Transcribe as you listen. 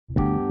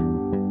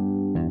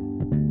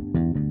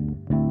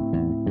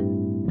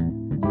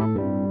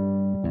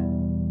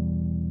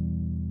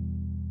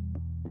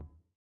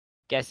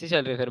कैसी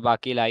चल रही है फिर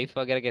बाकी लाइफ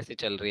वगैरह कैसी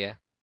चल रही है?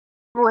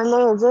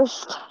 बोले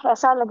जस्ट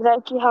ऐसा लग रहा है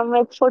कि हम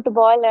एक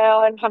फुटबॉल है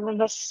और हमें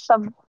बस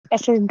सब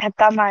ऐसे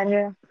धक्का मार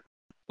रहे हैं.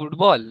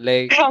 Football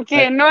like?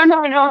 Okay, no,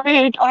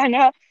 wait.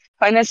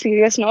 On a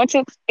serious note,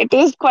 it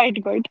is quite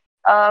good.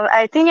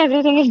 I think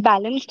everything is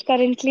balanced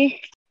currently.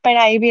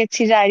 पढ़ाई भी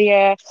अच्छी जा रही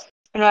है.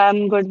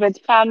 I'm good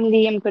with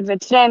family. I'm good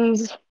with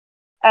friends.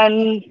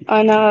 And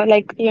on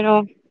a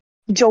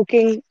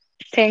joking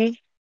thing,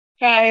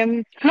 I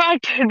am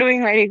not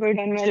doing very good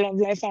on my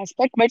love life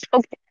aspect. But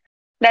okay,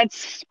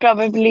 that's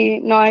probably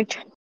not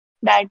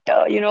that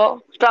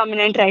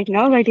prominent right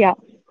now. But yeah,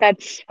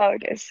 that's how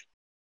it is.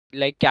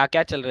 Like क्या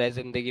क्या चल रहा है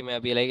जिंदगी में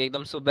अभी? Like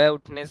एकदम सुबह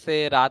उठने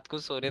से रात को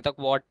सोने तक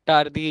what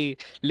are the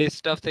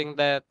list of thing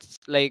that's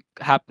like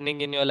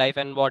happening in your life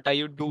and what are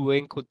you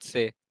doing खुद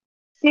से?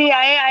 See,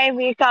 I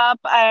wake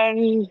up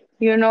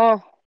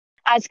and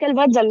आजकल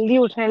बहुत जल्दी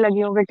उठने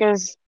लगी हूँ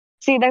because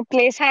see the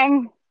place I'm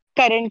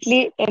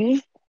currently in,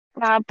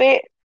 वहाँ पे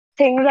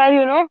things are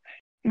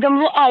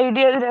एकदम वो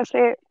आइडियल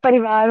जैसे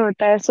परिवार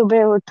होता है.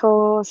 सुबह उठो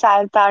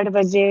 7-8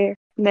 बजे,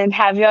 then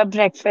have your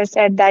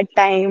breakfast at that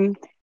time.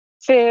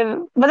 फिर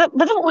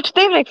मतलब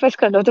उठते ही ब्रेकफास्ट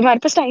कर लो. तुम्हारे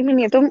पास टाइम ही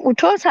नहीं है, तुम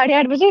उठो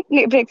 8:30 बजे,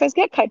 ब्रेकफास्ट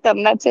किया,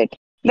 खत्म, दैट्स इट.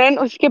 देन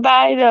उसके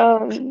बाद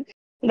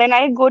then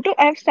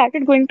I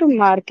started going to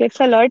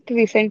markets allot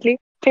recently.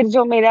 फिर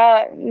जो मेरा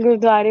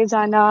गुरुद्वारे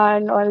जाना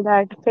एंड ऑल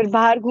दैट, फिर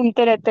बाहर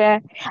घूमते रहते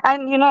हैं.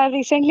 And I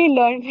recently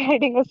learn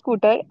riding a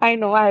scooter. I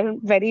know I am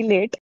very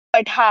late,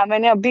 but हाँ,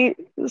 मैंने अभी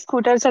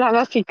स्कूटर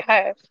चलाना सीखा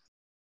है.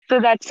 So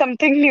that's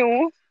something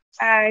new.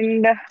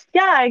 And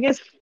yeah, I guess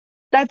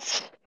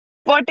that's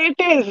what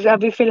it is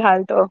अभी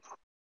फिलहाल तो.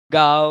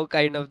 गांव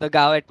काइंड ऑफ द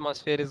गांव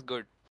atmosphere is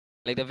good,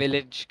 like the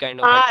village kind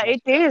of हाँ, it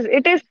atmosphere. is.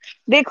 It is.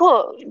 देखो,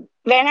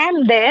 when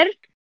I'm there,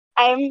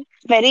 I'm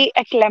very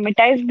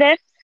acclimatized there.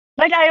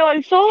 But I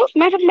also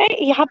मैं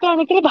यहाँ पे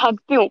आने के लिए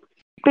भागती हूँ.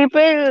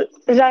 People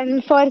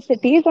run for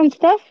cities and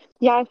stuff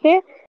यहाँ से.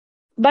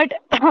 But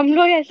हम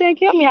लोग ऐसे हैं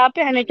कि हम यहाँ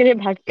पे आने के लिए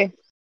भागते हैं.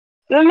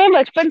 तो मैं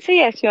बचपन से ही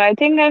ऐसी हूँ. I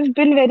think I've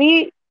been very,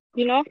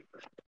 you know,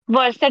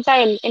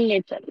 versatile in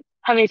nature.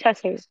 हमेशा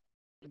से.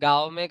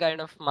 गांव में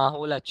काइंड ऑफ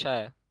माहौल अच्छा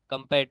है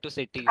कंपेयर टू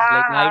सिटीज.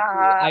 हाँ, लाइक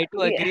हाँ, आई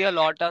to agree a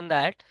lot on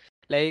that.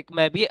 Like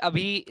मैं भी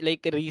अभी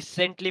लाइक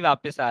रिसेंटली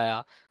वापस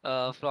आया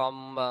from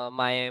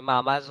my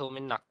mama's home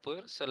in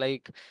Nagpur. So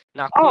like oh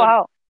Nagpur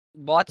wow.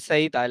 बहुत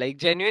सही था. लाइक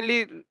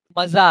जेन्युइनली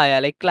मजा आया.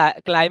 Like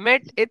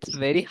climate it's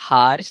very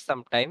harsh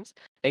sometimes.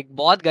 Like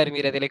बहुत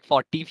गर्मी रहती है. Like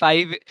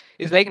 45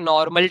 is like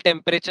normal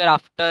temperature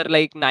after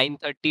like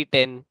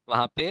 9:30-10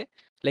 वहां पे.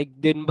 लाइक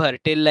दिन भर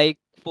till like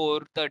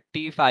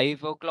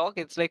 4:35 o'clock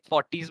it's like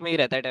 40s में ही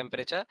रहता है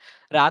टेम्परेचर.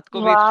 रात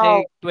को भी it's Wow.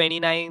 Like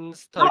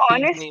 29s No, 30s में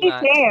ही honestly,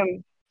 मैक्स. same.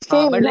 हाँ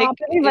Same. बट यहाँ लाइक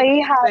पे भी वही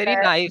इट्स हाल वेरी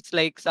है. Nice.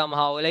 Like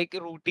somehow like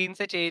routine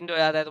से चेंज हो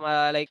जाता है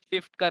तुम्हारा. लाइक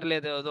शिफ्ट कर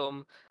लेते हो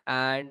तुम.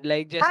 एंड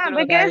लाइक जैसे हाँ,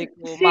 तूने बताया because लाइक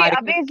वो see,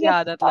 मार्केट की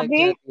आदत लग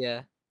अभी जाती है.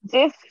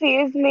 जिस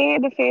फेज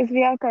में the phase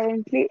we are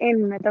currently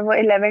in, मतलब वो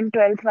 11th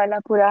 12th वाला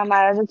पूरा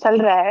हमारा जो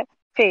चल रहा है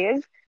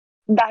phase,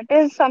 that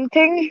is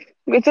something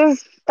which is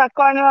stuck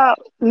on a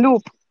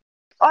loop.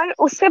 और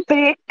उससे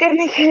ब्रेक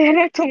करने के लिए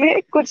ना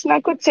तुम्हें कुछ ना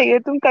कुछ चाहिए.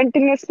 तुम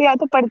कंटिन्यूअसली या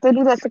तो पढ़ते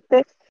नहीं रह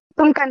सकते,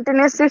 तुम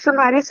कंटिन्यूअसली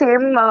तुम्हारी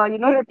सेम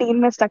रूटीन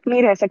में स्टक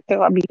नहीं रह सकते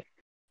हो अभी.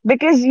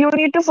 Because you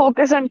need to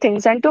focus on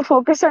things, and to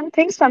focus on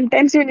things,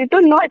 sometimes you need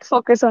to not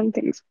focus on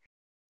things.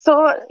 So,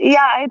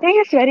 yeah, I think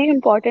it's very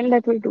important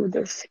that we do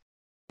this.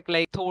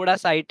 Like थोड़ा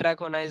side track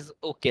होना is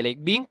okay.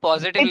 Like being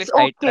positively It's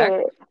side track.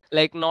 okay.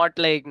 Like not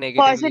like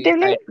negatively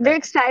Positively, side track.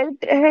 देख style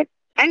है,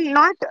 and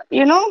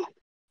not,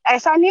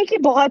 ऐसा नहीं है कि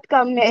बहुत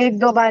कम है,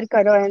 1-2 बार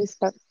करो एंड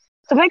सब.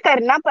 तुम्हें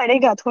करना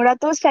पड़ेगा, थोड़ा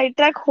तो साइड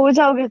ट्रैक हो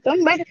जाओगे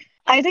तुम. But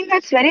I think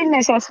that's very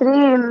necessary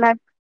in that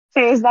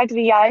phase that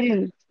we are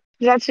in.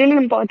 That's really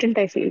important,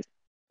 I feel.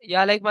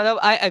 या लाइक मतलब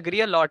आई एग्री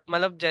अ लॉट.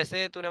 मतलब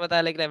जैसे तूने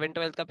बताया लाइक 11th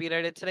 12th का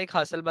period it's like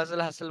hustle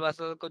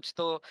bustle कुछ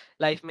तो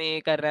life में ये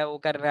कर रहा है वो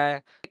कर रहा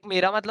है.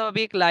 मेरा मतलब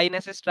अभी एक लाइन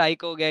ऐसे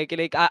स्ट्राइक हो गया है कि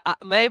लाइक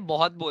मैं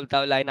बहुत बोलता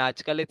हूँ लाइन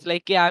आजकल. इट्स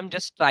लाइक कि I am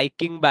just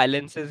striking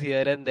balances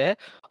here and there.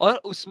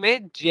 और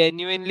उसमें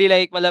जेन्युइनली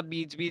लाइक मतलब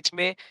बीच बीच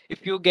में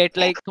इफ यू गेट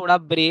लाइक थोड़ा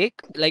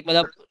ब्रेक लाइक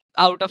मतलब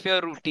आउट ऑफ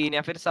योर रूटीन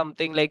या फिर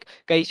समथिंग लाइक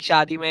कहीं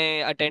शादी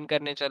में अटेंड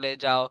करने चले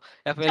जाओ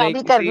या फिर शादी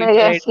लाइक करना उसी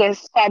है, यस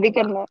यस, शादी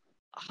करना है.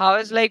 हाउ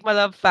इज लाइक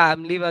मतलब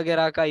फैमिली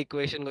वगैरह का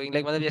इक्वेशन गोइंग?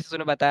 लाइक मतलब जैसे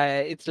तूने बताया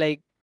है इट्स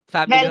लाइक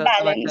फैमिली के Well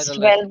साथ सब अच्छा चल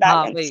balanced, रहा है. well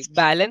हाँ भाई balanced.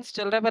 बैलेंस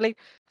चल रहा है. पर like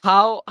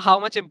how how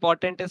much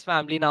important is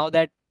family now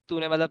that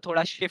तूने मतलब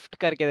थोड़ा शिफ्ट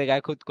करके देखा है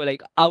खुद को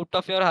like out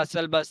of your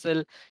hustle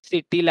bustle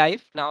city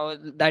life now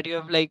that you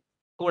have like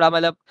थोड़ा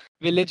मतलब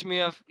village में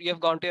you have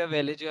gone to your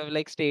village, you have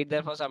like stayed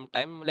there for some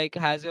time. Like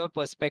has your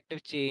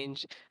perspective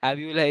changed?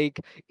 Have you like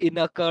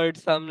occurred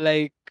some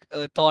like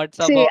thoughts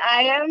See, about?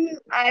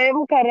 I am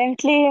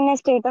currently in a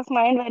state of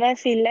mind where I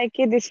feel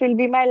like this will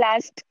be my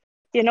last,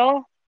 you know,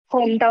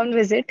 hometown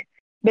visit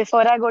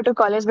before I go to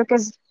college,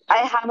 because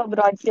I have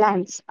abroad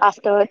plans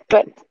after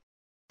 12th.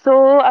 So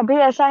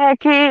अभी ऐसा है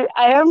कि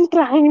I am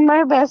trying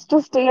my best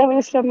to stay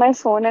away from my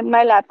phone and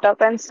my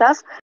laptop and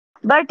stuff.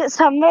 But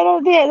somewhere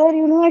or the other,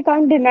 I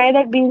can't deny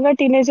that being a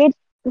teenager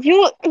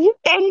you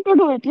tend to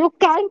do it. You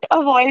can't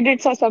avoid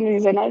it for some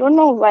reason. I don't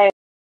know why.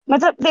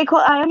 मतलब देखो,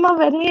 I am a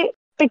very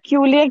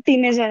peculiar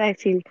teenager, I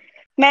feel.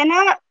 मैं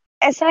ना,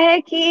 ऐसा है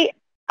कि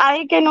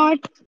I can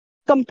not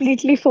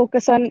completely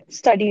focus on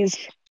studies,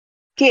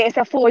 कि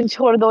ऐसा phone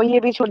छोड़ दो, ये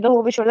भी छोड़ दो,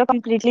 वो भी छोड़ दो,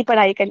 completely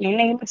पढ़ाई करनी है।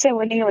 नहीं, मुझसे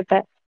वो नहीं होता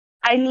है।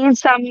 I need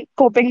some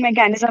coping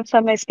mechanism,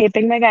 some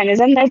escaping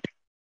mechanism that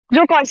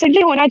जो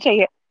constantly होना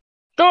चाहिए।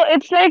 तो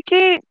इट्स लाइक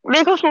कि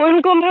देखो,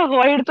 फोन को मैं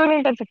अवॉइड तो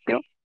नहीं कर सकती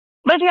हूँ,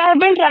 but I have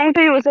been trying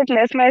to use it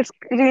less. My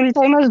screen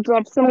time has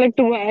dropped from like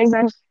 2 hours,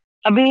 and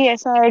अभी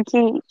ऐसा है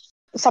कि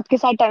सबके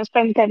साथ टाइम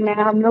स्पेंड करना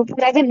है। हम लोग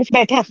पूरा दिन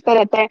बैठे हंसते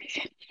रहते हैं,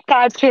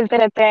 कार्ड्स खेलते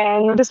रहते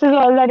हैं, this is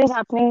all that is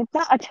happening.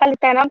 इतना अच्छा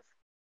लगता है ना,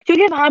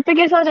 क्योंकि वहां पे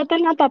कैसा हो जाता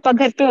है ना, पापा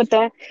घर पे होता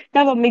है,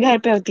 ना मम्मी घर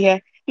पे होती है,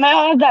 मैं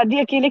और दादी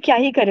अकेले क्या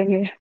ही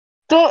करेंगे।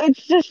 तो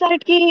इट्स जस्ट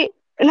दैट कि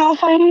नाउ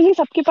फाइनली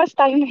सबके पास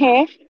टाइम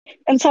है,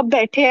 एंड सब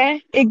बैठे हैं,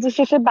 एक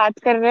दूसरे से बात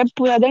कर रहे हैं,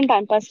 पूरा दिन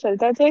टाइम पास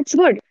चलता है। तो it's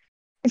good,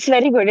 it's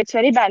very good, it's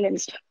very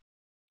balanced.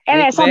 And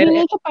like ऐसा भी where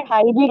नहीं कि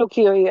पढ़ाई भी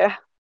रुकी हुई है,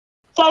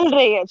 चल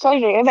रही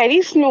है,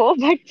 वेरी स्लो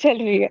बट चल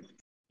रही है।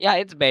 या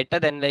इट्स बेटर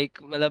देन लाइक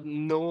मतलब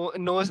नो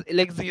नो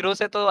लाइक जीरो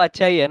से तो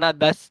अच्छा ही है ना,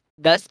 10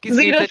 की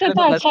स्पीड जीरो से से चले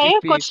तो तो 10 अच्छा की है,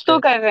 स्पीड कुछ तो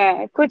से। कर रहे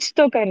हैं, कुछ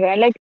तो कर रहे हैं।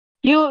 लाइक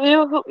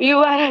यू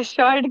आर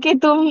अश्योर्ड कि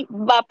तुम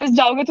वापस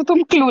जाओगे तो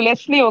तुम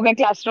क्लूलेस नहीं होगे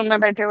क्लासरूम में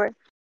बैठे हुए।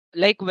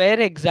 Like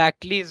where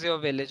exactly is your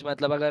village,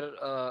 मतलब अगर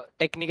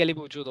टेक्निकली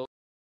पूछूं तो।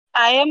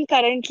 I am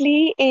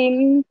currently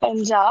in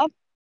Punjab,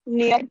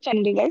 near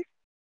Chandigarh,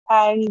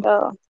 and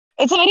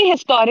it's a very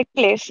historic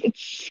place.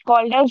 It's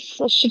called as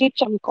Shri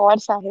Chamkaur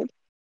Sahib,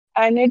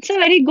 and it's a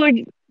very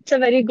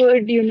good,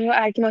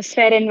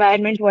 atmosphere,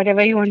 environment,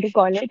 whatever you want to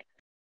call it.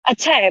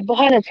 अच्छा है,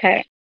 बहुत अच्छा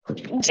है.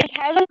 It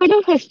has a bit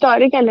of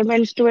historic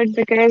elements to it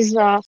because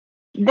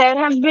there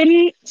have been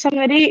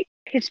some very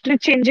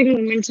history-changing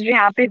moments जो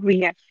यहाँ पे हुई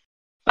है.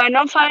 One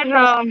of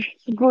our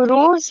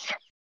guru's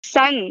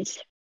sons,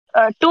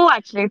 two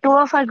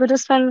of our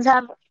guru's sons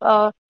have,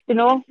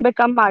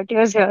 become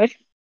martyrs here.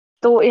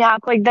 तो यहाँ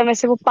को एकदम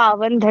ऐसे वो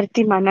पावन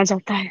धरती माना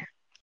जाता है।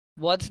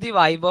 What's the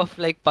vibe of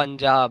like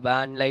Punjab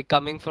and like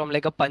coming from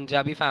like a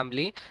Punjabi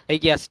family?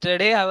 Like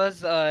yesterday, I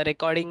was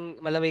recording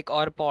मतलब एक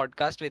और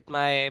podcast with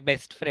my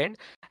best friend,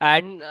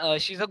 and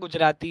she's a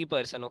Gujarati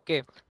person.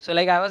 Okay, so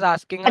like I was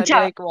asking her कि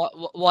अच्छा, like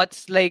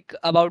what's like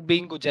about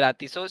being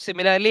Gujarati. So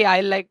similarly, I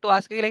like to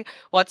ask you like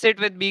what's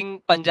it with being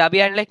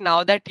Punjabi, and like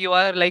now that you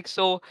are like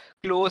so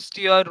close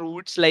to your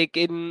roots,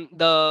 like in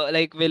the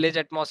like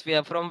village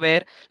atmosphere from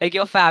where like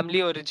your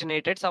family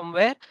originated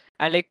somewhere,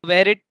 and like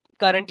where it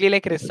currently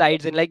like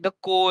resides in like the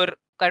core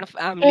kind of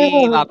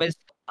family वापस,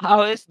 how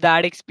is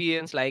that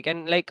experience like,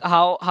 and like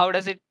how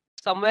does it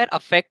somewhere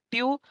affect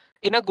you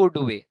in a good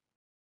way?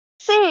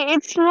 See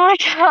it's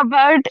not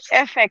about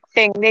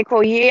affecting.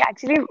 देखो, ये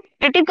actually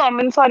pretty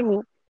common for me,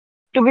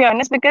 to be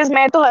honest, because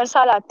मैं तो हर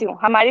साल आती हूँ,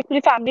 हमारी पूरी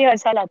family हर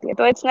साल आती है,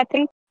 तो इट्स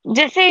नथिंग।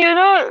 जैसे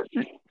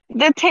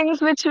the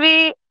things which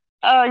we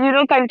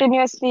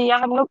continuously, या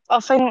हम लोग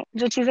ऑफन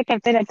जो चीजें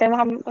करते रहते हैं, वो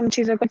हम उन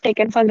चीजों को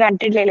टेकन फॉर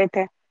ग्रांटेड ले लेते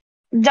हैं।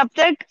 जब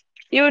तक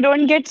you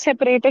don't get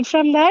separated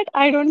from that,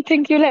 I don't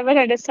think you'll ever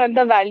understand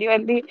the value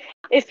and the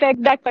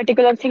effect that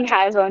particular thing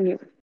has on you.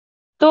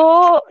 So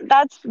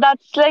that's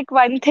like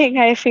one thing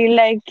I feel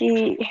like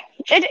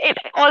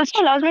it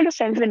also allows me to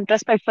self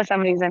introspect for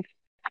some reason,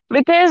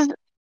 because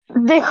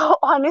देखो,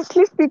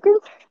 honestly speaking,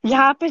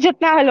 यहाँ पे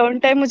जितना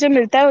alone time मुझे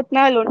मिलता है,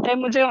 उतना alone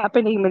time मुझे वहाँ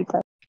पे नहीं मिलता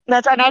है.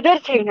 That's another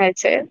thing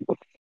I'd say.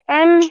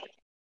 And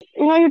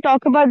you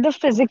talk about the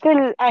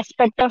physical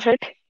aspect of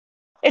it.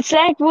 It's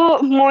like वो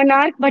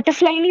मोनार्क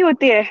बटरफ्लाई नहीं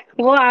होती है,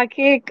 वो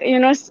आके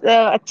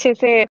अच्छे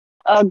से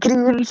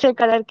ग्रीन से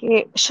कलर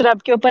के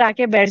श्रब के ऊपर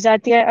आके बैठ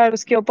जाती है, और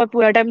उसके ऊपर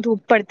पूरा टाइम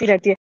धूप पड़ती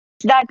रहती है।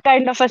 That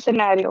kind of a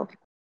scenario,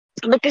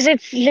 because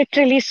it's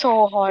literally so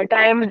hot,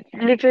 I am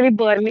literally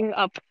burning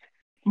up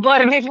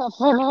I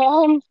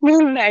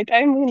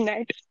mean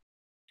that.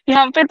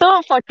 यहाँ पे तो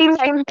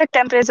 49 तक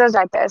टेम्परेचर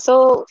जाता है,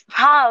 सो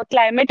हाँ,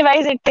 climate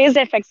wise it is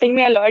affecting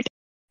me a lot,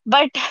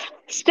 but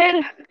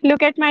still,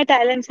 look at my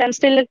talents.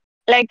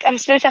 I'm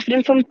still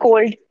suffering from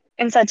cold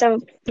in such a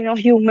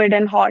humid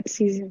and hot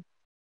season.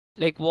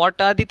 Like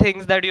what are the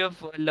things that you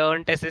have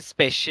learned as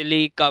especially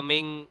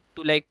coming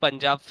to like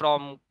Punjab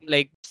from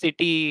like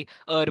city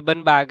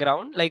urban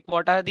background, like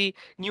what are the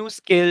new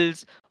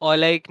skills or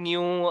like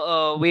new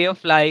way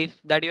of life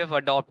that you have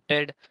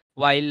adopted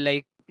while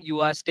like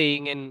you are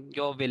staying in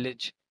your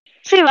village?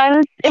 See,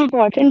 one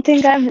important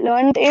thing I've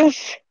learned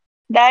is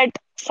that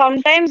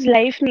sometimes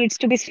life needs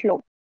to be slow.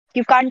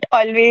 You can't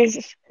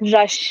always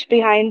rush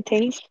behind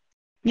things.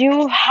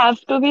 You have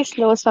to be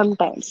slow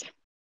sometimes.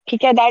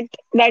 Okay,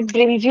 that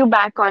brings you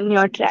back on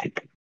your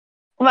track.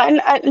 One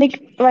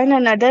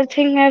another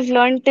thing I've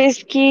learned is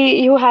कि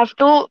you have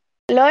to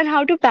learn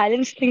how to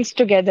balance things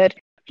together,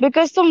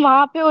 because तुम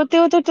वहां पे होते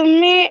हो तो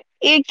तुम्हें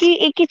एक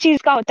ही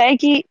चीज का होता है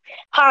कि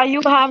हाँ,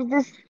 you have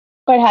this,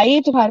 पढ़ाई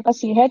तुम्हारे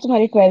पास ये है,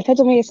 तुम्हारी 12th है,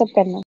 तुम्हें ये सब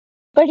करना है।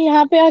 बट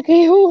यहाँ पे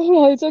आके you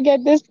also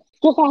get this,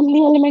 कि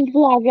फैमिली एलिमेंट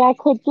भी आ गया,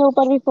 खुद के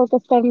ऊपर भी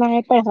फोकस करना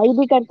है, पढ़ाई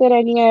भी करते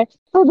रहनी है।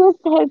 तो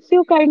this helps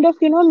you kind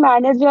of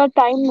manage your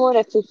time more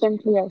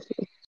efficiently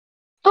ऐसे।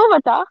 तो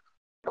बता,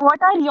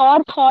 what are your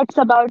thoughts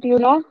about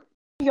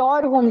your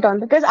hometown,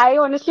 because I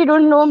honestly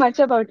don't know much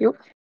about you.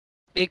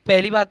 एक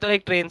पहली बात तो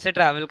एक ट्रेन से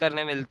ट्रैवल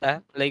करने मिलता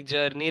है, लाइक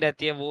जर्नी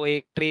रहती है वो,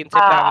 एक ट्रेन से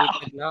ट्रैवल Ah,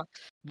 करना,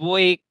 वो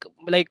एक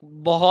लाइक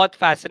बहुत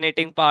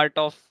fascinating part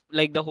of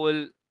like the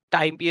whole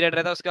time period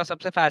रहता है। उसका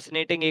सबसे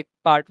फैसिनेटिंग एक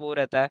पार्ट वो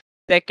रहता है।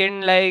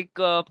 Second, like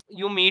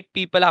you meet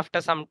people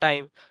after some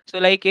time, so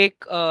like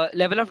एक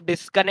लेवल ऑफ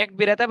डिस्कनेक्ट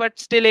भी रहता है, बट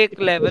स्टिल एक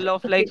लेवल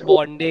ऑफ लाइक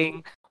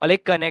बॉन्डिंग और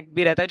लाइक कनेक्ट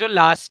भी रहता है, जो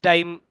last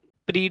time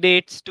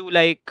predates to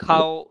like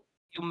how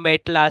you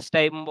met last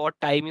time, what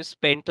time you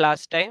spent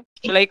last time.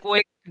 So like वो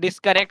एक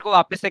डिस्कनेक्ट को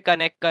वापस से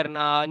कनेक्ट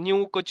करना,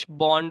 न्यू कुछ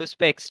बॉन्ड उस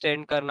पे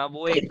एक्सटेंड करना,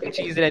 वो एक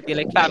चीज रहती है,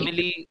 लाइक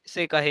फैमिली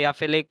से कहे या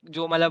फिर लाइक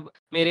जो मतलब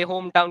मेरे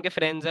होम टाउन के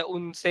फ्रेंड्स है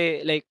उनसे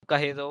लाइक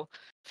कहे तो।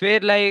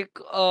 फिर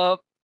like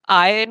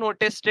I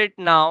noticed it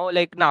now,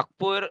 like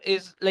Nagpur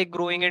is like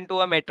growing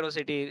into a metro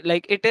city.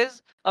 Like it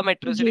is a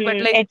metro city,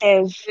 but it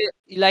is.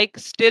 like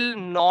still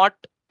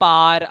not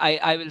par,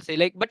 I will say,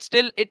 like, but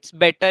still it's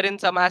better in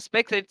some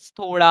aspects, it's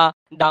thoda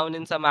down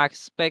in some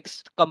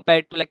aspects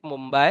compared to like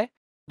Mumbai.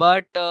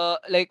 But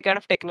like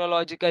kind of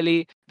technologically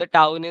the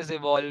town is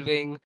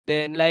evolving,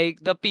 then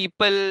like the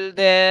people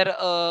their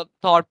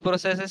thought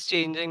process is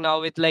changing now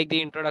with like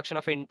the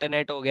introduction of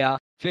internet हो गया,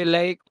 फिर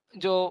like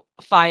जो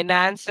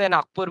finance है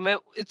नागपुर में,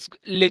 it's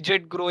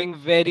legit growing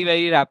very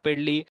very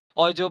rapidly.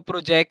 और जो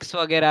projects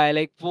वगैरह है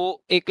लाइक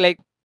वो एक लाइक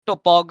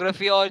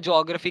टोपोग्राफी और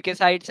ज्योग्राफी के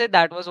साइड से,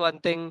 that was one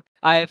thing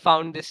I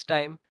found this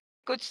time.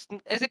 कुछ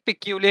ऐसे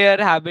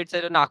पिक्यूलियर हैबिट्स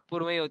है जो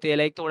नागपुर में ही होती है,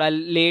 लाइक थोड़ा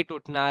लेट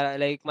उठना,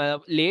 लाइक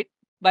मतलब late,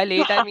 by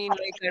let I mean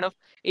like kind of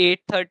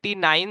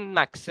 8:39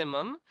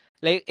 maximum.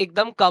 Like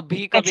एकदम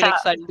कभी कभी अच्छा, लाइक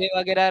संडे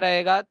वगैरह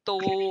रहेगा तो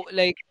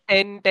लाइक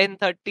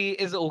 10:30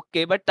 इज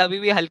ओके, बट तभी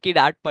भी हल्की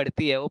डांट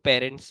पड़ती है वो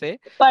पेरेंट्स से।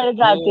 पड़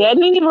जाती वो है।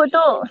 नहीं नहीं, वो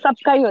तो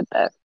सबका ही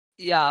होता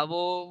या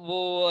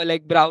वो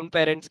लाइक ब्राउन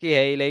पेरेंट्स की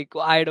है ही, like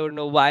I don't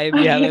know why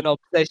we have है। N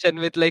obsession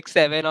with like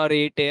 7 or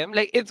 8 a.m.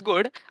 Like it's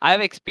good, I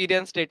have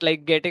experienced it,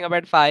 like getting up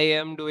at 5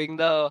 a.m. doing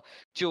the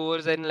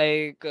chores and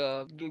like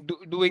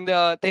doing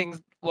the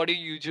things what you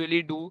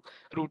usually do,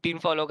 routine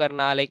follow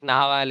करना, like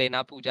नहावा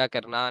लेना, पूजा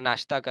करना,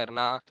 नाश्ता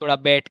करना, थोड़ा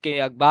बैठ के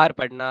अखबार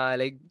पढ़ना,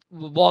 लाइक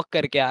वॉक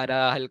करके आ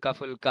रहा हल्का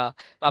फुल्का,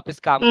 वापस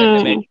काम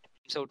करने बैठ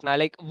हम्म। से उठना,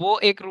 लाइक वो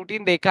एक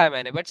रूटीन देखा है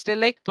मैंने। बट स्टिल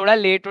लाइक थोड़ा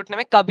लेट उठने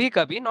में कभी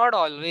कभी, नॉट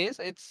ऑलवेज,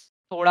 इट्स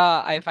थोड़ा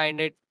आई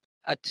फाइंड इट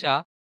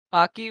अच्छा।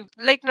 बाकी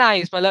लाइक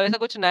नाइस, मतलब ऐसा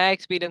कुछ नया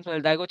एक्सपीरियंस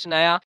मिलता है, कुछ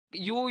नया,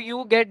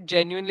 you get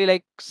genuinely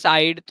like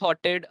side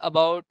थॉटेड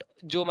about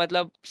जो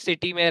मतलब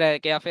सिटी में रह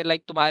के या फिर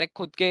लाइक तुम्हारे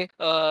खुद के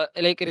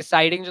लाइक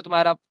रिसाइडिंग जो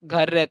तुम्हारा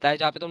घर रहता है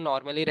जहाँ पे तुम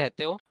नॉर्मली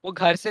रहते हो, वो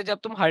घर से जब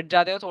तुम हट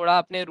जाते हो थोड़ा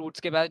अपने रूट्स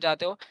के पास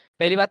जाते हो,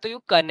 पहली बात तो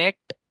you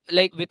connect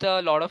like with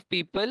a lot of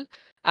people,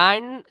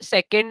 and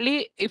secondly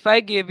if I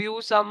give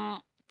you some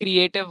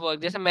creative work,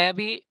 जैसे मैं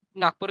भी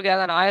नागपुर गया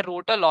था ना, I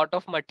wrote a lot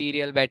of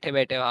material बैठे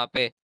बैठे वहां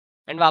पे,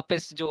 एंड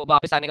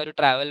वापस आने का जो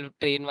ट्रैवल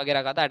ट्रेन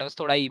वगैरह का था, दैट वाज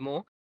थोड़ा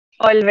इमो।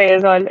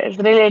 Always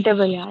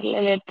relatable,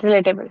 यार,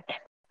 relatable.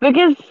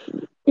 Because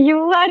you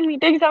are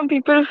meeting some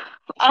people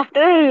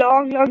after a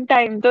long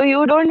time, so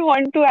you don't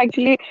want to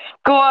actually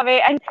go away.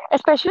 And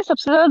especially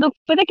सबसे ज्यादा दुख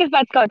पता है किस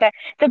बात का होता है?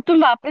 जब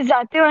तुम वापस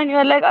जाते हो and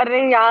you're like,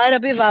 अरे यार,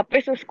 अभी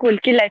वापस उस स्कूल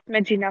की लाइफ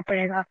में जीना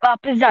पड़ेगा,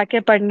 वापस जाके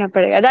पढ़ना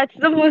पड़ेगा.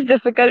 That's the most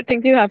difficult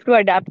thing you have to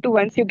adapt to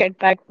once you get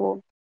back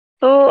home.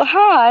 तो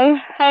हाँ,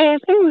 I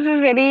think this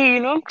is very,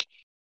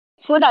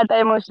 हो जाता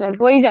है इमोशनल,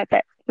 हो ही जाता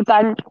है. You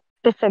can't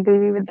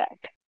disagree with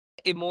that.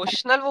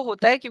 Emotional वो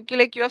होता है क्योंकि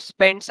like you have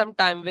spend some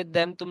time with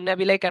them, तुमने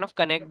अभी लाइक काइंड ऑफ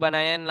कनेक्ट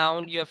बनाया, and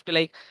now you have to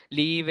like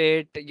leave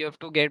it, you have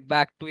to get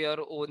back to your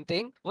own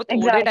thing, वो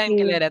थोड़े time के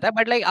Exactly. लिए रहता है,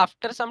 but like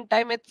after some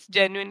time it's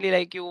genuinely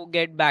like you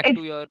get back It's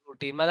to your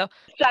routine, मतलब।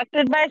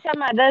 distracted by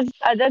some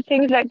other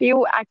things that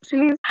you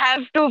actually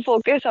have to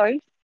focus on.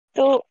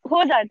 तो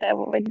हो जाता है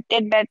वो. या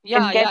It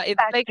gets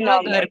it's back like to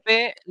मतलब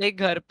normal.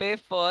 घर पे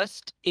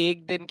फर्स्ट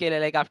एक दिन के लिए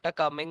like after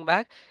coming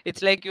back,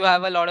 it's like you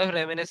have a lot of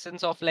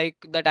रेमिनिस्सेंस of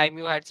like the time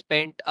you had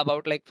spent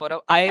about like for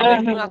I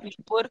went to Mhm.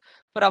 Nagpur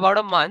for about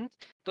a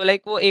month. तो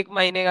like वो एक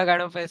महीने का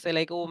kind of ऐसे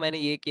like वो मैंने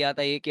ये किया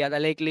था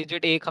लाइक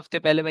लिजिट एक हफ्ते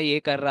पहले मैं ये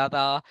कर रहा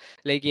था,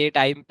 लाइक ये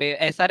टाइम पे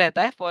ऐसा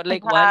रहता है फॉर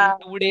लाइक वन हाँ,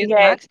 टू डेज yes.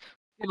 मैक्स।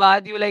 उसके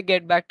बाद you like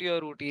get back to your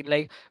routine,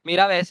 like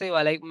मेरा वैसे ही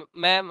हुआ, लाइक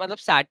मैं मतलब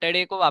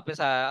सैटरडे को वापस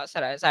आया,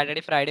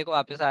 सैटरडे फ्राइडे को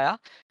वापस आया,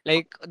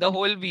 like the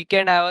whole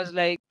weekend I was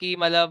like कि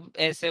मतलब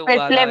ऐसे हुआ पिछले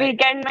था मेरे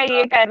वीकेंड में साथ।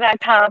 ये कर रहा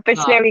था, हाँ,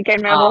 पिछले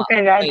वीकेंड में हाँ, वो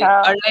कर रहा वही,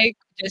 था. बट लाइक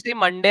जैसे ही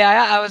मंडे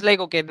आया I was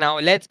like okay now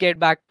let's get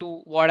back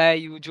to what I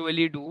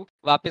usually do,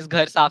 वापस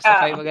घर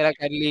साफ-सफाई हाँ, वगैरह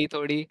कर ली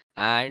थोड़ी,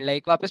 एंड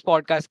लाइक वापस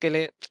पॉडकास्ट के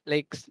लिए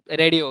लाइक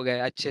रेडी हो गए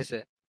अच्छे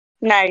से।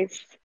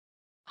 नाइस.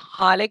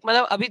 हाँ, लाइक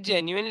मतलब अभी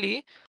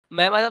जेन्युइनली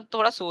मैं मतलब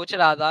थोड़ा सोच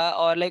रहा था,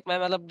 और लाइक मैं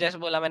मतलब जैसे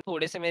बोला मैंने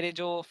थोड़े से मेरे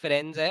जो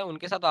फ्रेंड्स हैं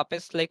उनके साथ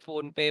वापस लाइक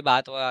फ़ोन पे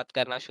बात-वात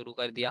करना शुरू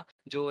कर दिया,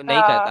 जो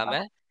नहीं करता हाँ,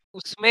 मैं।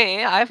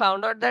 उसमें I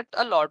found out that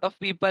a lot of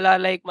people are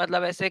like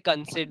मतलब ऐसे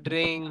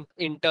कंसिडरिंग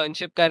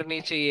इंटर्नशिप करनी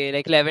चाहिए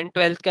लाइक 11th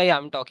 12th का ही I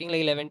am talking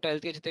like 11th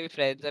 12th के जितने भी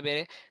फ्रेंड्स है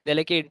मेरे दे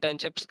लाइक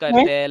इंटर्नशिप्स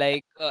करते हैं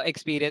लाइक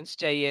एक्सपीरियंस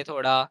चाहिए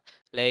थोड़ा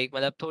लाइक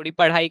मतलब थोड़ी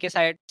पढ़ाई के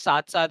साथ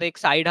साथ साथ एक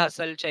साइड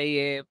हसल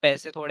चाहिए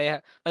पैसे थोड़े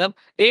मतलब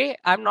दे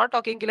आई एम नॉट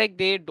टॉकिंग कि like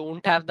they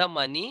don't have the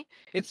money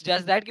it's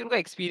just that कि उनको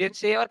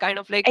एक्सपीरियंस चाहिए और काइंड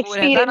ऑफ लाइक वो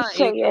रहता है ना एक्सपीरियंस एक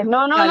चाहिए.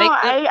 No no no,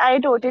 like I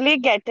totally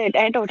get it,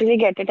 I totally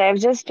get it. I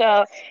just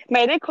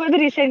मैंने खुद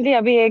रिसेंटली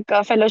अभी एक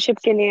फेलोशिप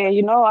के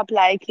लिए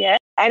अप्लाई किया है.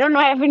 I don't know,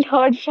 I haven't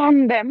heard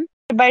from them,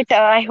 but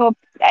I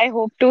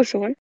hope too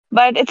soon.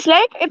 But it's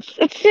like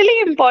it's really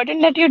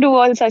important that you do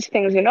all such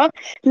things,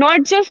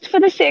 not just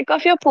for the sake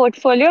of your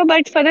portfolio,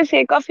 but for the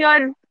sake of your,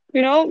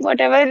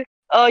 whatever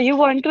you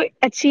want to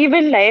achieve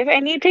in life.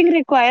 Anything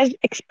requires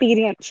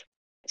experience.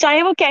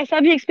 चाहे वो कैसा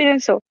भी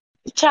experience हो,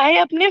 चाहे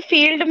अपने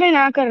field में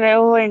ना कर रहे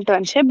हो वो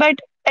internship,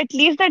 but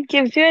at least that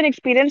gives you an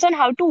experience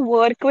on how to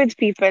work with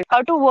people,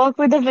 how to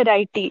work with a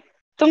variety.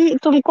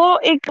 तुमको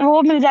एक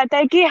वो मिल जाता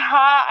है कि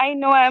हाँ, I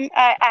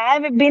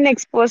have been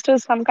exposed to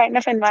some kind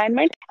of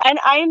environment and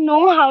I know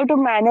how to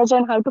manage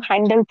and how to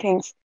handle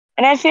things.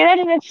 And I feel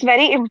that it's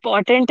very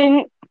important in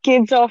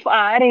kids of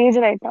our as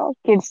right now.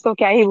 Kids तो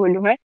क्या ही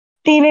बोलूं मैं,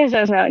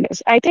 teenagers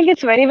nowadays. I think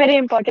it's very, very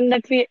important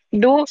that we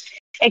do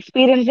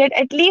experience it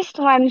at least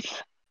once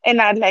in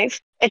our life,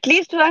 at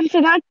least once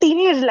in our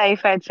teenage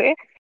life, I'd say.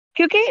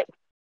 Because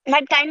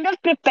that kind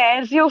of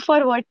prepares you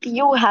for what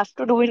you have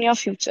to do in your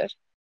future.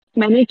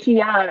 मैंने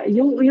किया,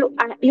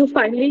 you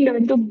finally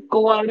learn to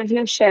go out of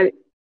your shell.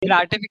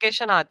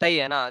 ग्राटिफिकेशन आता ही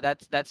है ना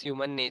that's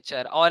human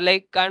nature और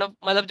like kind of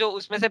मतलब जो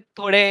उसमें से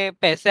थोड़े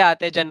पैसे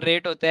आते हैं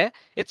जनरेट होते हैं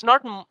it's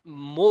not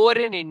more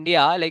in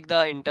India like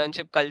the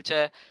internship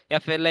culture या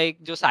फिर लाइक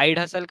जो साइड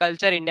हसल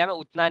कल्चर इंडिया में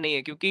उतना नहीं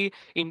है क्योंकि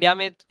इंडिया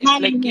में हाँ,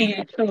 इट्स लाइक नहीं कि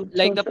है. True,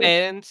 like true, the true.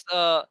 Parents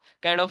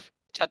kind of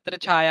छत्र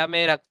छाया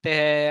में रखते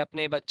हैं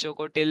अपने बच्चों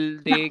को टिल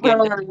दे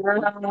गेट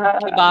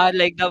उसके बाद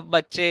लाइक द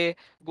बच्चे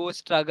गो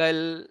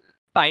struggle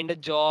find a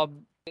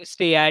job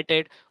stay at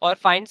it और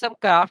find some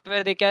craft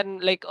where they can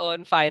like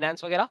earn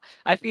finance वगैरह.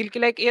 I feel कि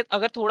like ये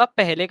अगर थोड़ा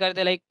पहले कर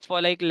दे like for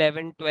like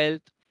 11th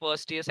 12th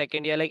first year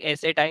second year like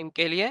ऐसे टाइम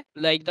के लिए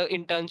लाइक द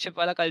इंटर्नशिप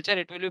वाला culture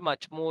it will be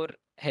much more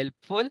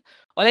helpful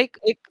और लाइक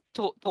एक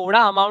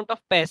थोड़ा अमाउंट ऑफ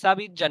पैसा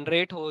भी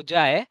जनरेट हो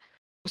जाए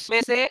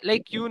उसमें से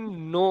लाइक यू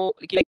नो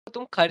कि like,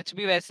 तुम खर्च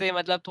भी वैसे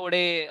मतलब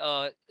थोड़े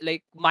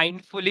लाइक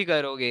माइंडफुली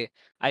करोगे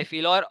आई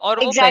फील और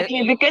वो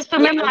एग्जैक्टली, बिकॉज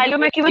तुम्हें when you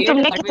मालूम है get कि वो paid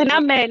तुमने that will कितना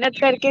be मेहनत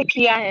करके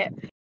किया है,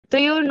 तो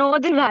you know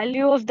the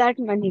value of that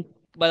money.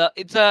 but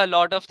it's a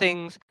lot of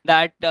things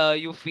that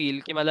you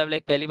feel कि मतलब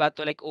like पहली बात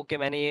तो like okay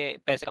मैंने ये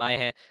पैसे कमाए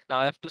हैं now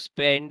I have to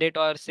spend it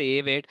or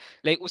save it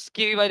like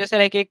उसकी भी वजह से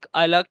like एक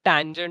अलग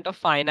tangent of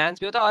finance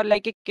भी होता है और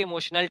like एक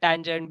emotional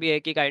tangent भी है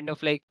कि kind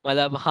of like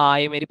मतलब हाँ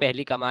ये मेरी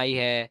पहली कमाई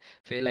है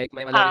फिर like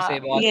मैं मतलब हाँ, इसे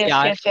बहुत यस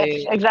प्यार यस से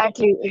यस,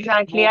 एग्जैक्टली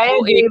एग्जैक्टली, आई वो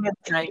एग्री एक विद.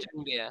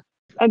 tangent भी है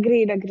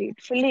अग्रीड अग्रीड,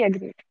 फुल्ली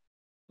अग्रीड.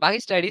 बाकी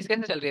स्टडीज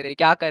कैसे चल रही है तेरी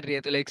क्या कर रही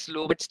है तू like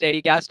slow but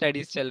steady क्या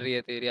स्टडीज चल रही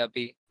है तेरी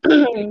अभी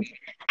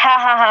हाँ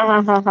हाँ हाँ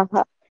हाँ हाँ हाँ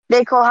हाँ.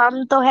 देखो,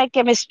 हम तो है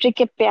केमिस्ट्री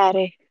के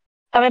प्यारे.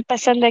 हमें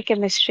पसंद है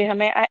केमिस्ट्री.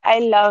 हमें I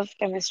love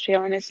chemistry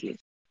honestly,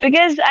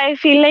 because I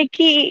feel like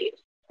कि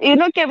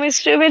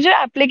केमिस्ट्री में जो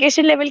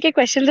एप्लीकेशन लेवल के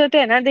क्वेश्चंस होते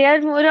हैं ना, they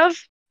are more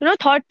of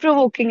thought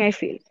provoking, I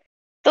feel.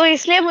 तो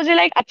इसलिए मुझे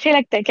लाइक अच्छे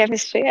लगते हैं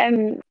chemistry,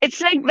 and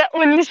it's like the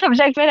only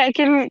subject where I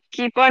can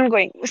keep on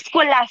going.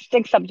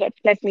 Scholastic subject,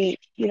 let me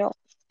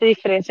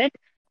rephrase it.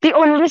 The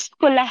only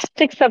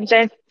scholastic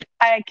subject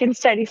I can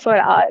study for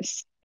hours.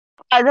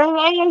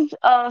 Otherwise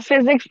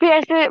physics भी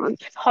ऐसे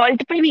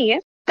halt पे नहीं है,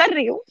 कर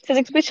रही हूँ.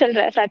 Physics भी चल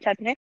रहा है साथ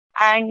साथ में,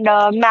 एंड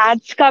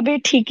मैथ्स का भी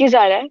ठीक ही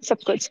जा रहा है सब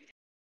कुछ.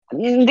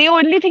 The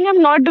only thing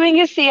I'm not doing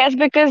is CS,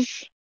 because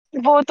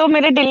वो तो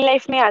मेरे डेली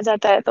लाइफ में आ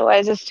जाता है, तो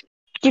I just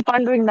keep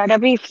on doing that.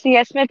 अभी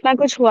CS में इतना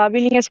कुछ हुआ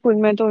भी नहीं है स्कूल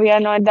में, तो वी आर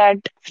नॉट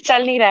दैट.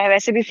 चल नहीं रहा है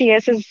वैसे भी.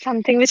 CS is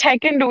something which I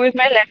can do with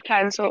my left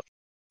hand, सो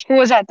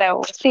हो जाता है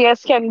वो.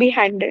 CS can be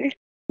handled.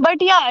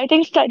 But या, I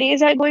think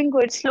studies are going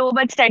good. Slow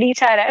but study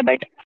चल रहा है,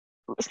 but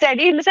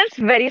study in the sense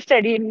very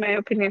study in my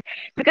opinion.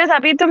 Because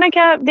अभी तो मैं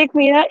क्या देख,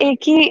 मेरा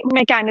एक ही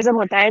मैकेनिज्म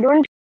होता है. I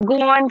don't go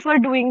on for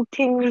doing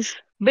things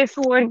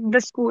before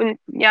the school,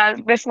 या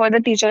before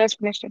the teacher has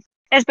finished it.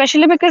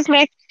 Especially because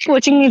मैं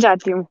कोचिंग नहीं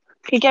जाती हूँ.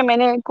 ठीक है,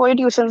 मैंने कोई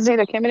ट्यूशन नहीं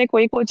रखे, मैंने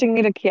कोई कोचिंग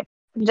नहीं रखी है.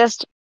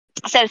 जस्ट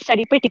सेल्फ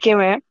स्टडी पे टिके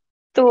हुए हैं.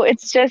 तो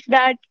इट्स जस्ट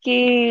दैट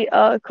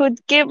कि खुद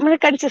के मतलब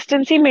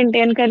कंसिस्टेंसी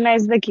मेंटेन करना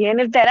is the key.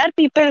 And if there are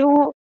people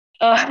who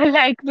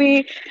like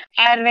me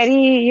are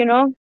very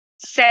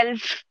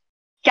self,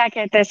 क्या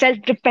कहते हैं, सेल्फ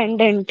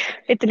डिपेंडेंट,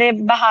 इतने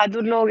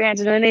बहादुर लोग हैं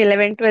जिन्होंने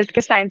 11th 12th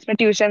के साइंस में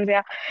ट्यूशन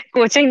या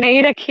कोचिंग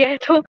नहीं रखी है,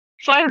 तो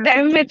for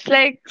them it's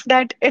like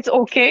that it's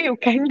okay, you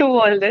can do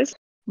all this.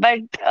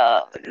 But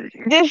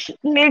this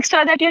make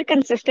sure that you are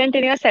consistent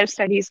in your self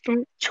studies.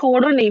 तुम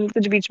छोड़ो नहीं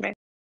कुछ बीच में.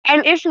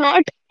 एंड इफ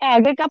नॉट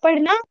आगे का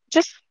पढ़ना,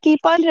 just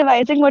keep on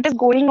revising what is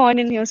going on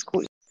in your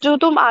school. जो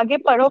तुम आगे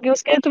पढ़ोगे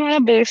उसके लिए तुम्हारा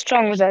बेस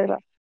स्ट्रांग हो जाएगा.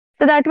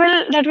 So that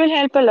will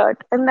help a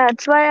lot, and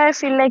that's why I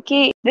feel like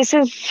this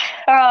is,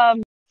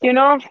 um, you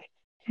know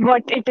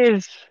what it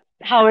is,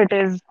 how it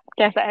is,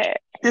 कैसा है,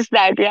 just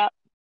that, yeah.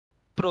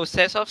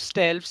 Process of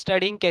self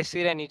studying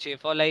कैसी रहनी चाहिए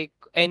for like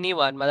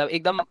anyone, मतलब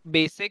एकदम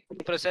basic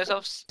process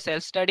of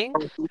self studying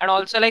and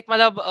also like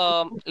मतलब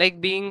like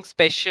being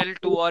special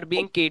to और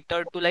being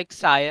catered to like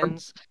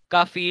science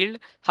का field,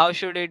 how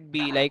should it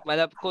be like,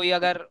 मतलब कोई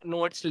अगर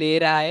नोट्स ले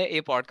रहा है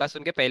ये पॉडकास्ट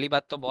सुन के, पहली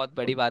बात तो बहुत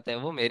बड़ी बात है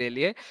वो मेरे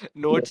लिए,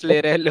 नोट्स ले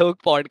रहे हैं लोग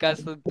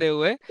पॉडकास्ट सुनते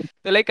हुए,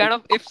 तो like kind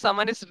of if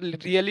someone is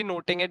really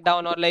noting it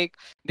down और लाइक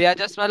दे आर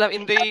जस्ट मतलब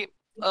इन द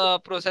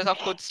प्रोसेस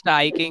ऑफ खुद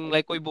स्ट्राइकिंग,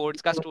 लाइक कोई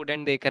बोर्ड्स का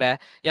स्टूडेंट देख रहा है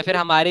या फिर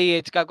हमारे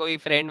एज का कोई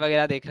फ्रेंड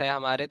वगैरह देख रहा है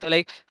हमारे, तो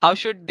like how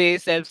should they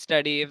self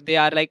study if they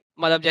are like,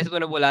 मतलब जैसे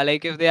तूने बोला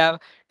like if they have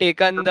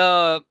taken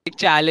the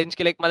challenge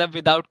के लाइक मतलब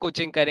विदाउट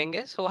कोचिंग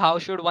करेंगे, so how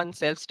should one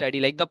self study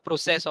like the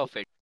process of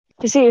it?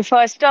 You see,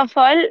 first of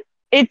all,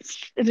 it's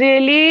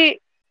really,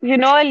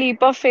 a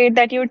leap of faith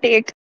that you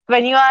take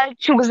when you are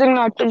choosing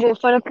not to go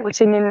for a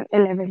coaching in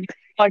 11th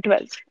or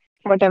 12th,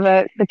 whatever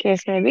the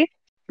case may be.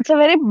 It's a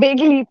very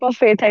big leap of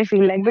faith, I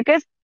feel like,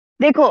 because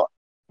देखो,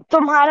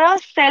 तुम्हारा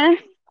self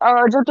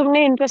जो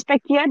तुमने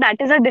introspect किया,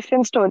 that is a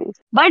different story.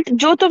 But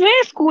जो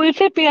तुम्हें school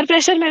से peer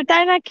pressure मिलता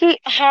है ना कि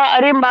हाँ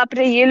अरे बाप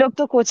रे ये लोग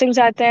तो कोचिंग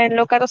जाते हैं, इन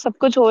लोग का तो सब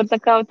कुछ हो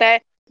सकता होता है,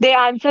 दे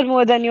answer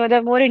more than you, they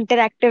more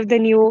interactive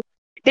then you,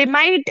 they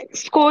might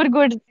score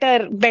good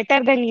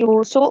better than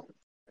you. सो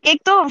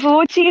एक तो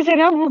वो चीज है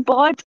ना, वो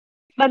बहुत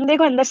बंदे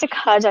को अंदर से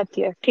खा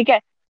जाती है, ठीक है.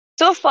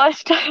 So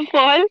first of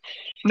all,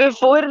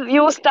 before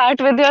you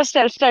start with your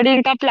self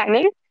study का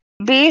planning,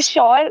 be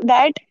sure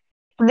that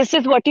this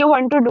is what you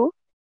want to do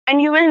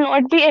and you will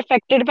not be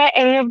affected by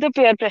any of the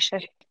peer pressure.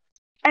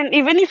 And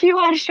even if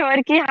you are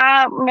sure कि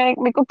हाँ मैं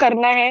मेरे को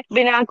करना है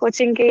बिना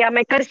coaching के, या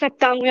मैं कर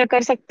सकता हूँ या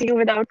कर सकती हूँ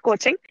विदाउट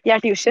कोचिंग या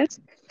ट्यूशन,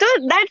 तो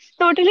that's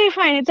totally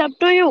fine, it's up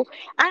to you.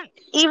 And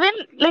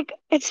even like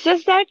it's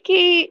just that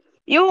कि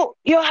you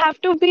you have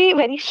to be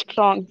very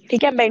strong,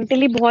 ठीक है,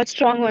 mentally बहुत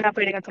strong होना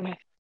पड़ेगा तुम्हें,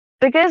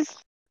 because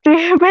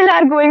people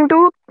are going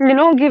to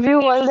give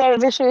you all their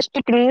wishes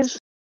to please,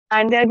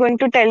 and they are going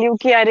to tell you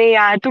कि अरे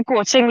यार तू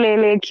कोचिंग ले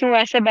ले, क्यों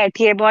ऐसे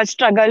बैठी है, बहुत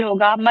स्ट्रगल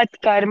होगा, मत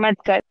कर मत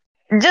कर.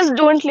 Just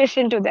don't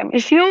listen to them.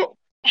 If you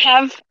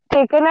have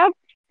taken up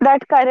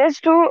that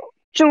courage to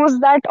choose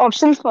that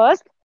option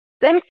first,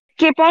 then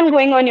keep on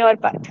going on your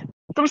path.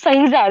 तुम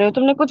सही जा रहे हो,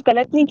 तुमने कुछ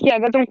गलत नहीं किया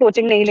अगर तुम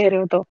कोचिंग नहीं ले रहे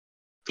हो तो,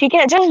 ठीक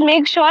है. जस्ट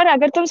मेक श्योर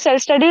अगर तुम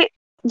सेल्फ स्टडी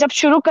जब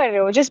शुरू कर रहे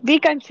हो, just be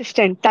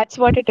consistent, that's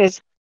what it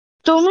is.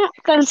 तुम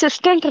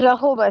कंसिस्टेंट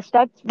रहो बस,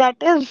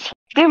 that is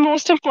the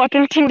most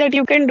important thing that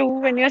you can do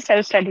when you are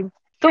self study.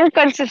 तुम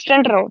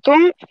कंसिस्टेंट रहो,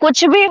 तुम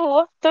कुछ भी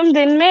हो, तुम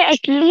दिन में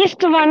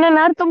एटलीस्ट 1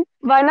 आवर, तुम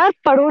 1 आवर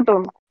पढ़ो,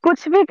 तुम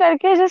कुछ भी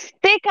करके just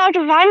take out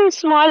 1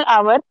 small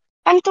hour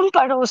and तुम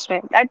पढ़ो उसमें.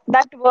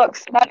 That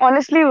works, that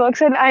honestly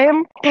works, and I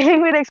am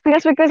telling with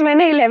experience because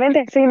मैंने 11th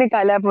ऐसे ही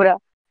निकाला है पूरा,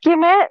 कि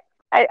मैं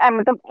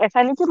मतलब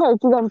ऐसा नहीं कि मैं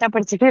 1 ही घंटा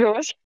पढ़ती थी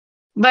रोज,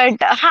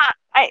 but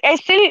I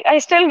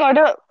still got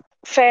a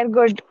fair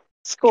good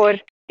score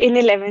in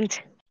 11th.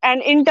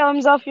 And in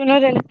terms of,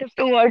 relative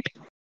to what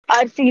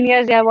our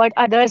seniors, yeah, what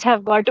others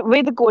have got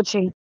with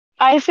coaching,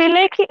 I feel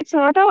like it's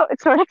not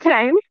a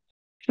crime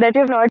that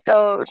you've not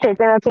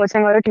taken a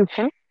coaching or a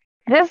tuition.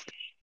 Just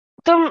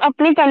तुम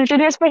अपनी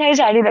continuous पढ़ाई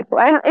जारी रखो,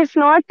 and if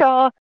not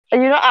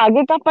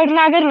आगे का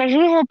पढ़ना अगर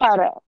नहीं हो पा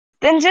रहा है,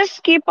 then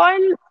just keep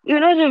on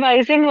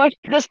revising what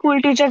the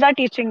school teachers are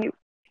teaching you.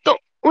 तो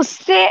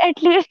उससे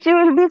at least you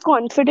will be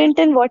confident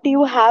in what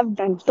you have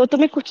done, तो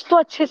तुम्हें कुछ तो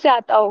अच्छे से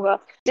आता होगा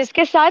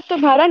जिसके साथ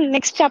तुम्हारा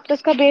नेक्स्ट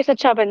चैप्टर्स का बेस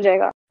अच्छा बन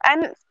जाएगा.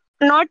 And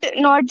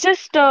not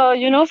just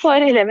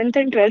for 11th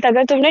and 12th.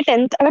 अगर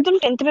तुम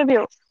 10th में भी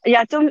हो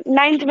या तुम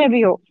 9th में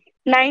भी हो,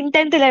 9,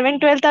 10th, 11,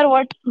 12th are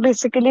what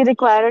basically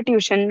require a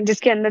tuition,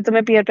 जिसके अंदर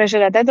तुम्हें पीयर प्रेशर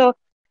रहता है, तो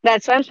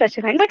that's why I am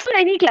specifying. But for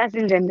any class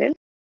in general,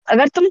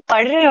 अगर तुम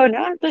पढ़ रहे हो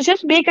ना, तो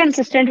just be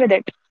consistent with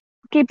it,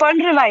 keep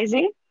on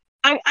revising.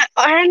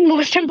 And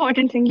most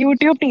important thing,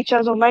 YouTube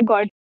teachers, oh my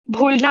God,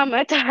 भूलना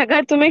मत.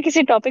 अगर तुम्हें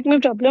किसी टॉपिक में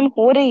प्रॉब्लम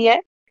हो रही है,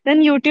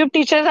 then YouTube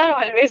teachers are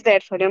always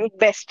there for you,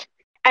 best.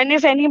 And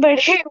if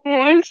anybody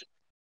wants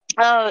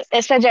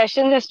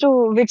suggestions as to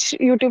which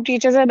YouTube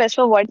teachers are best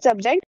for what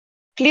subject,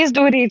 please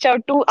do reach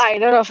out to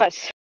either of us.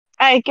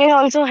 I can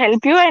also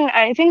help you, and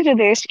I think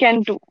Ridesh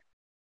can too.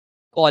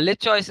 College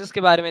choices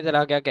के बारे में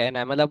तेरा क्या कहना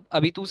है, मतलब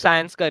अभी तू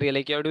साइंस कर रही है,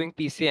 like you are doing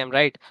PCM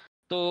right,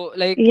 तो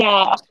लाइक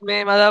Yeah.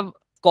 उसमें मतलब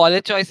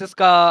कॉलेज चॉइसेस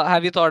का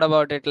have you thought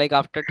about it, like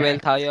after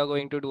 12th how you are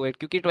going to do it,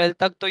 क्योंकि 12th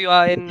तक तो you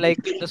are in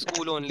like the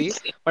school only,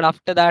 but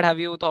after that have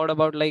you thought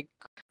about like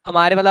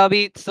हमारे मतलब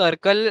अभी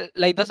circle,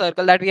 like the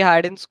circle that we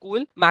had in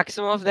school,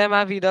 maximum of them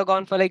have either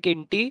gone for like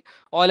इंटी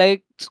और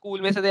like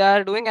school में से they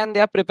are doing and they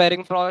are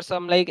preparing for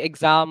some like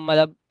exam,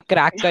 मतलब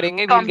crack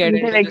करेंगे, we'll get competitive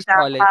into this exam,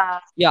 college. हाँ.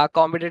 Yeah,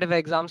 competitive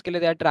exams के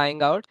लिए they are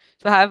trying out.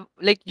 So have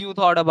like you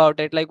thought about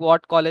it, like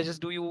what colleges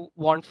do you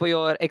want for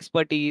your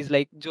expertise,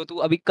 like जो तू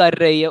अभी कर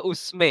रही है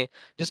उसमें,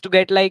 just to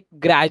get like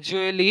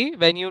gradually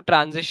when you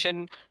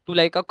transition to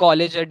like a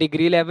college or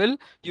degree level,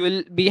 you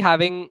will be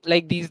having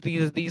like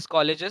these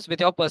colleges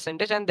with your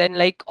percentage, and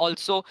then like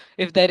also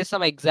if there is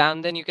some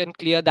exam, then you can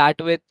clear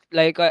that with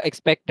like a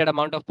expected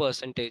amount of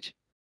percentage.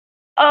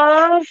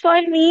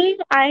 For me,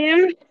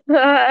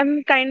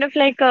 I'm kind of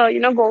like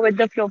a, go with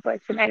the flow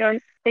person. I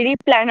don't really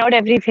plan out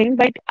everything,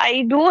 but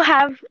I do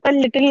have a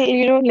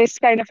little,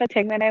 list kind of a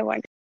thing that I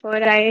want. For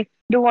I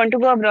do want to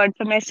go abroad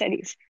for my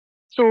studies.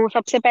 So,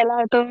 सबसे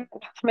पहला तो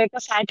मेरे को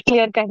SAT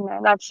clear करना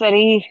है. That's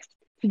very.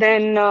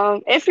 Then,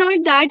 if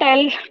not that,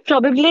 I'll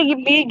probably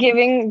be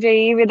giving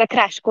JEE with a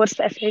crash course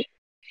ऐसे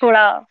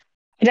थोड़ा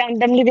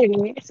randomly दे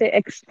दूंगी, ऐसे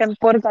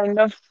extempore kind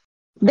of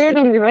दे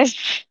दूंगी बस.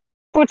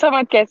 पूछो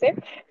मत कैसे,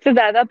 से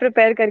ज्यादा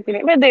प्रिपेयर करके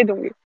नहीं, मैं दे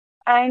दूंगी.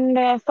 And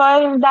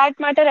for that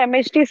matter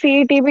MHT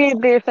CET भी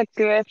दे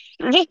सकती हूँ.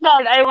 Just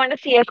that I want a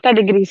CS का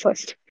डिग्री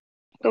फर्स्ट.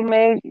 तो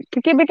मैं,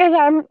 क्योंकि because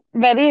I am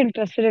very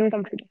interested in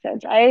computer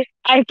science.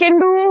 I can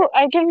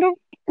do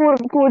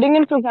coding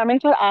and programming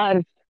for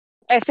hours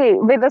ऐसे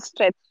विद अ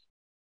स्ट्रेच.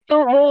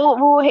 तो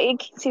वो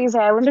एक चीज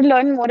है. I want to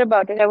learn more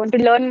about it. I want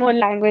to learn more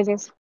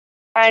languages.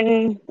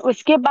 And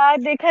उसके बाद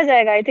देखा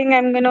जाएगा. I think I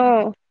am gonna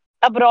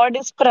abroad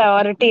is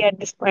priority at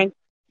this point.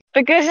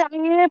 Because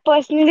I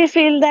personally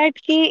feel that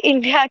कि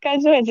इंडिया का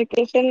जो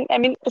education, I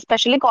mean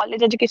specially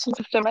college education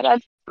system है,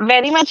 that's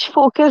very much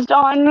focused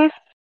on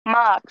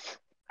marks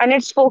and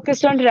it's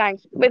focused on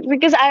rank. But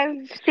because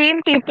I've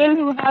seen people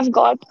who have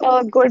got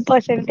a good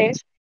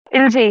percentage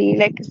in JEE,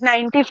 like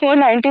 94,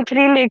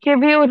 93 लेके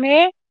भी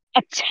उन्हें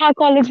अच्छा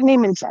college नहीं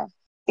मिलता है.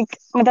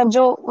 मतलब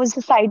जो उस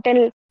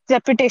सोसाइटल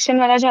रेपुटेशन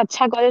वाला जो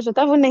अच्छा कॉलेज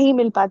होता है वो नहीं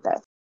मिल पाता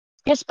है.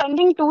 You're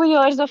spending 2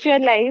 years of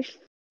your life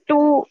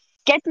to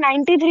get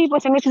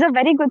 93%, which is a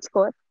very good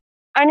score,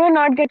 and you're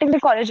not getting the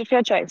college of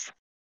your choice.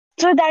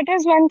 So that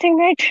is one thing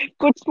that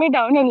puts me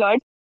down a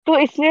lot. तो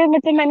इसलिए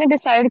मतलब मैंने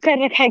decide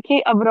कर रखा है कि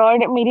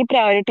abroad मेरी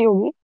priority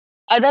होगी.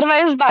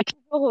 अदरवाइज बाकी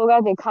जो होगा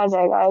देखा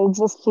जाएगा. आई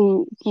जस्ट सी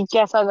कि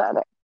कैसा जा रहा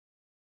है.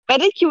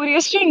 Very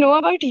curious to know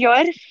about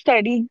your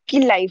study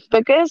ki life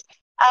because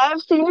I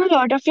have seen a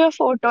lot of your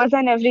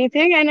photos and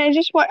everything, and I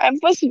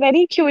was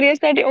very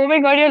curious that oh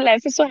my god, your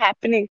life is so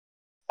happening.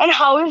 And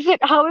how is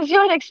it? How is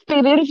your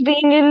experience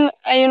being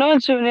in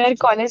junior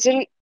college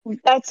in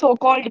that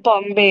so-called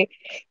Bombay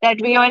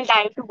that we all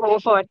like to go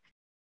for?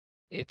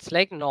 It's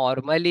like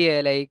normal ही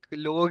है, like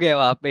लोग है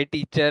वहाँ पे,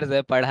 teachers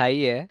है,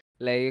 पढ़ाई है,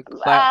 like Of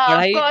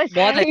पढ़ाई course,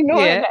 बहुत I अच्छी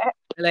know है, that.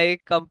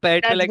 Like compare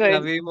to That's like good.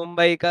 Navi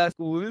Mumbai का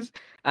स्कूल्स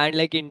एंड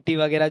लाइक इंटी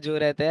वगैरह जो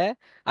रहते हैं.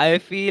 आई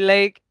फील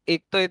लाइक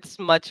एक तो it's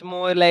much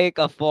more like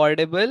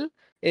affordable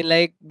in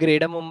like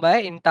greater Mumbai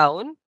in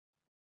town.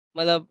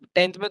 मतलब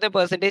 10th में उतने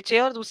परसेंटेज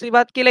चाहिए, और दूसरी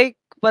बात की लाइक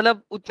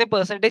मतलब उतने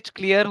परसेंटेज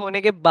क्लियर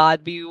होने के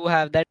बाद भी यू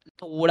हैव दैट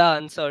थोड़ा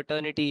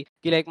अनसर्टनिटी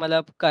कि लाइक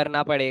मतलब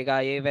करना पड़ेगा,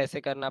 ये वैसे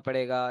करना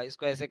पड़ेगा,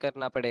 इसको ऐसे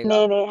करना पड़ेगा. No,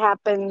 no,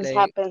 happens, like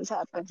happens,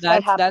 happens.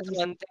 That that's happens.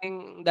 one thing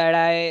that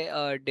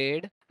I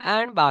did.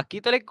 And बाकी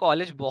तो लाइक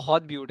कॉलेज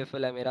बहुत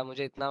ब्यूटीफुल है मेरा,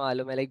 मुझे इतना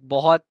मालूम है, लाइक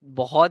बहुत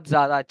बहुत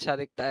ज्यादा अच्छा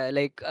दिखता है.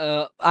 Like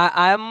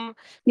I am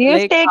You've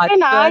like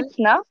taken आजकल, arts,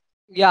 na?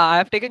 yeah, I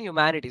have taken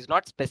humanities,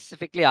 not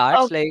specifically arts.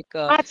 Okay, Like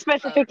not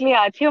specifically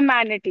arts,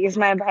 humanities,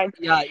 my bad.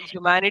 yeah,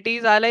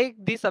 humanities are like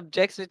the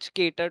subjects which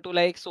cater to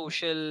like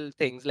social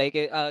things. Like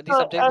the So,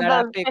 subjects that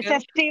I've the taken.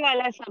 SST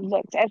wala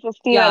subjects,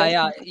 SST Yeah, wala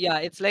yeah, subjects.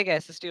 yeah. It's like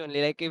SST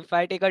only. Like if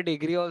I take a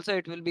degree also,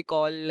 it will be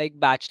called like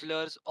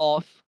Bachelor's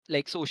of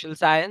like Social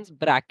Science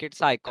bracket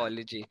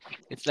Psychology.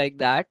 It's like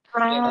that.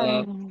 Uh,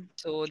 Um,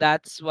 so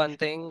that's one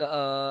thing. so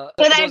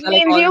that Those are like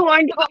means all. you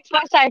want to go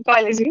for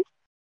psychology.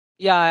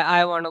 Yeah,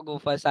 I want to go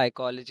for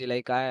psychology.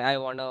 Like I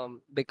want to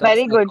become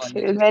Very good field,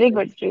 psychologist. very Like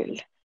good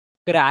field.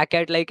 crack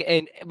at like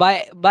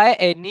by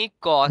any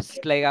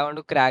cost, like I want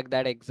to crack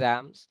that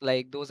exams,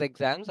 like those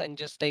exams, and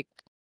just like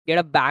get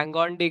a bang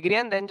on degree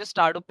and then just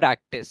start to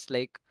practice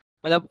like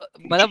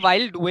मतलब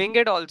while doing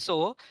it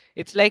also,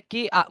 it's like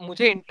कि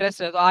मुझे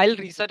interest है तो I'll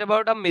research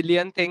about a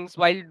million things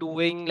while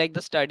doing like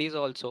the studies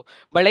also.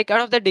 But like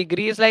kind of the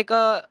degree is like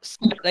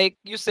like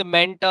you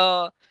cement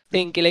a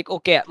thing कि like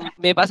okay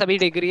मेरे पास अभी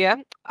degree है,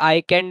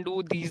 I can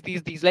do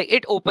these, like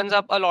it opens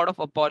up a lot of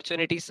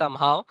opportunities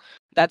somehow.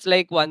 That's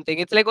like one thing.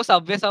 It's like वो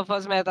Subway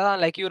surfers में था ना,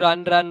 like you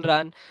run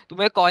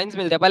तुम्हें coins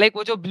मिलते हैं, पर like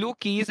वो जो blue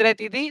keys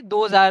रहती थी,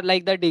 those are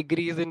like the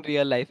degrees in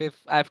real life if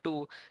I have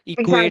to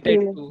equate it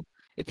Exactly. to.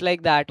 It's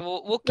like that. वो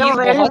No, keys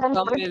very बहुत well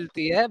कम put.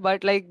 मिलती है,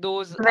 but like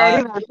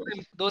Very well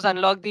put. those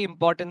unlock the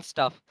important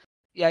stuff.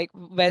 Like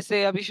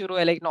वैसे अभी शुरू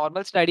है like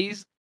normal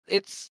studies.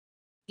 It's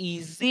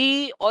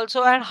easy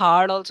also and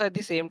hard also at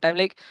the same time.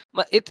 Like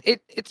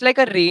it's like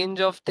a range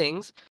of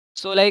things.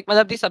 So like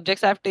मतलब the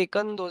subjects I've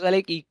taken, those are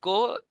like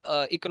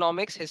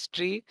economics,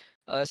 history,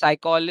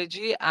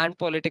 psychology and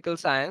political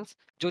science.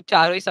 जो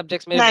चारों ही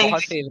subjects मेरे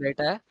बहुत Nice.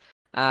 favorite है.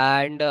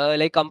 And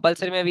like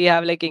compulsory में we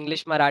have like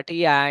English,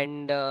 Marathi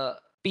and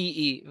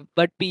PE.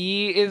 But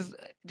PE is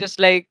just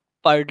like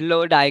पढ़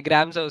लो,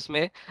 diagrams है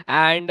उसमें,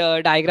 and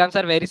diagrams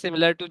are very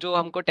similar to जो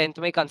हमको 10th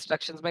में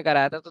कंस्ट्रक्शंस में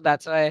कराया था, तो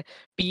दैट्स व्हाई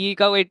पीई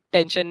का कोई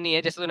टेंशन नहीं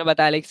है, जैसे तूने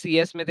बताया लाइक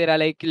सीएस में तेरा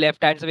लाइक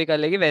लेफ्ट हैंड से भी कर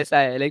लेगी वैसा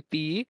है लाइक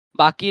पीई।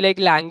 बाकी लाइक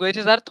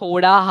लैंग्वेजेस आर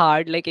थोड़ा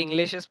hard, like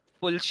English is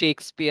full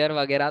Shakespeare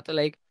वगैरह, तो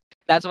like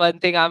that's one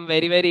thing I'm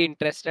very very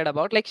interested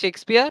about. Like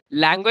Shakespeare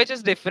language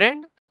is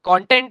different,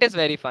 content is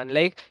very fun.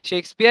 Like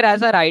Shakespeare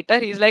as a writer,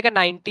 he's like a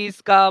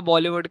 90s ka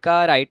Bollywood ka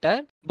writer,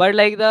 but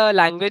like the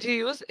language he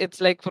used,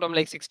 it's like from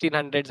like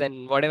 1600s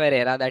and whatever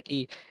era that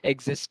he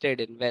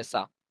existed in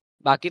वैसा।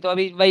 बाकी तो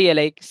अभी वही है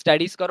like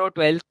studies करो,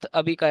 12th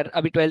अभी कर,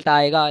 अभी 12th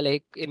आएगा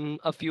like in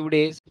a few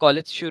days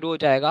college शुरू हो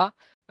जाएगा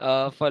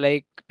फॉर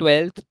लाइक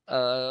 12th।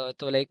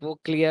 तो लाइक वो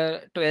क्लियर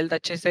 12th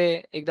अच्छे से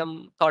एकदम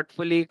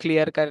थॉटफुली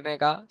क्लियर करने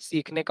का,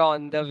 सीखने का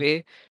ऑन द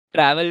वे।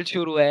 ट्रैवल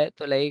शुरू है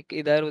तो लाइक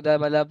इधर उधर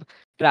मतलब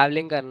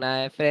ट्रैवलिंग करना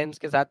है, फ्रेंड्स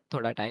के साथ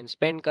थोड़ा टाइम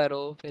स्पेंड करो,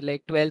 फिर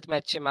लाइक 12th में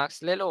अच्छे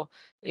मार्क्स ले लो।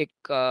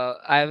 एक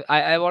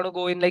I want to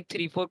go in like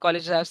 3-4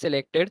 colleges I have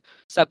selected.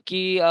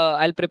 सबकी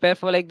I'll prepare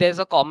for like there's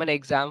a common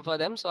exam for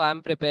them, so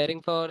I'm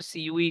preparing for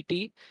CUET,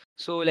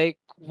 so like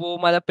वो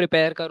मतलब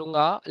prepare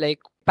करूँगा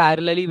like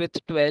parallelly with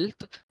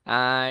 12th,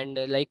 and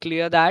like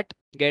clear that,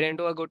 get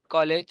into a good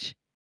college,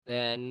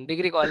 then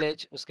degree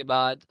college, उसके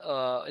बाद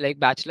like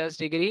bachelor's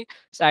degree,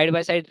 side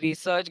by side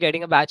research,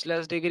 getting a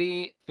bachelor's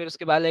degree, फिर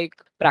उसके बाद like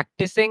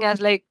practicing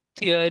as like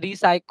theory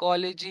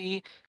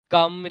psychology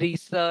कम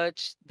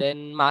research,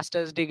 then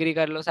master's degree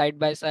कर लो side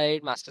by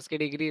side, master's की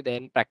degree,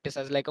 then practice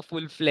as like a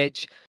full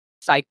fledged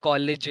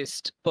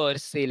psychologist per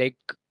se,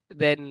 like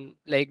then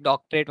like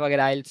doctorate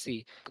वगैरह I'll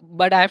see,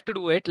 but I have to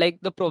do it, like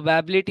the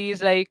probability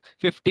is like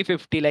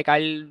 50-50, like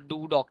I'll do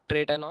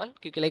doctorate and all,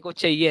 क्योंकि like वो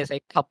चाहिए ऐसा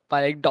एक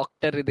थप्पा, like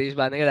doctor Ritesh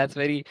बांधे का, that's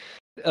very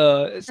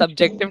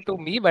subjective to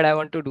me, but I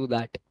want to do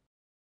that.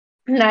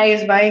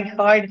 Nice, my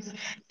God.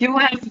 You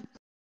have,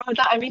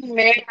 I mean,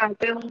 may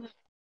happen.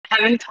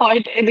 Haven't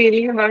thought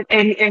really about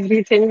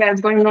everything that's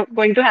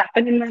going to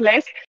happen in my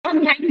life.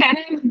 And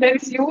then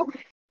there's you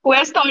who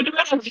has thought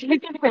about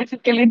everything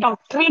basically.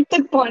 Doctorate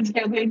तक पहुंच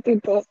गया भाई तू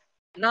तो.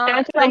 ना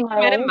That's like from my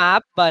मैंने own.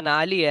 Map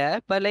बना लिया है,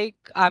 पर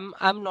like I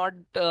am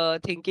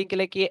not thinking कि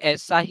लाइक ये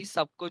ऐसा ही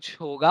सब कुछ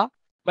होगा,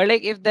 but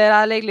like if there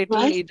are like little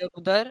Right? इधर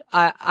उधर,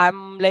 I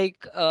am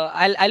like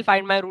I'll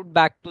find my route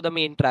back to the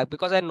main track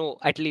because I know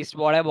at least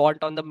what I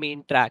want on the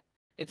main track.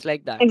 It's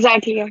like that.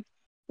 Exactly.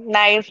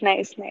 Nice,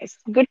 nice, nice.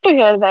 Good to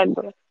hear that,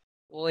 bro.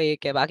 वो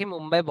एक है, बाकी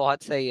मुंबई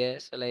बहुत सही है,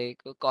 so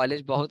like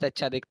college बहुत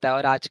अच्छा दिखता है,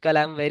 और आजकल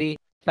I am very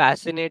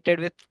fascinated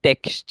with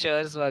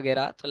textures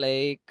वगैरह, तो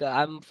like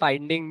I am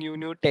finding new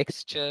new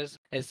textures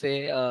ऐसे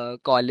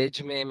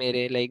कॉलेज में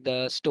मेरे, लाइक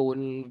द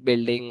स्टोन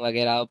बिल्डिंग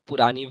वगैरह,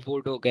 पुरानी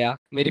वुड हो गया,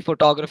 मेरी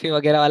फोटोग्राफी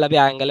वगैरह वाला भी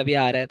एंगल अभी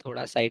आ रहा है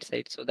थोड़ा side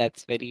side, so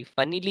that's very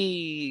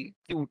funnily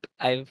cute,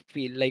 I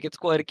feel like it's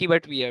quirky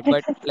but weird,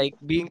 but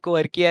like being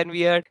quirky and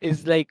weird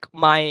is like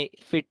my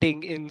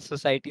fitting in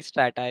society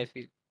strata, I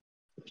feel.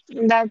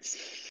 That's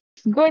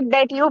good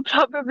that you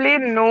probably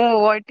know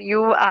what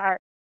you are.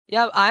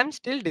 या I am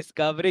still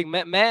discovering,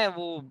 मैं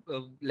वो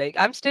like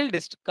I am still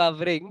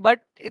discovering, but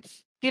it's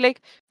कि like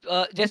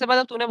जैसे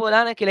मतलब तूने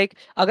बोला ना कि लाइक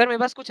अगर मेरे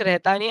पास कुछ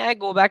रहता नहीं, आई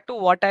go back to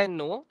what I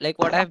know, like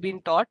what I have been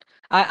taught,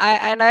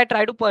 I and I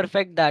try to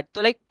perfect that,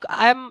 तो लाइक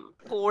आई एम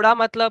थोड़ा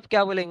मतलब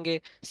क्या बोलेंगे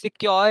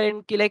सिक्योर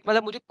इन कि लाइक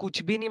मतलब मुझे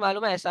कुछ भी नहीं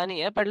मालूम है ऐसा नहीं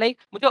है, पर लाइक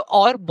मुझे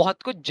और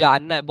बहुत कुछ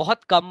जानना है,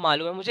 बहुत कम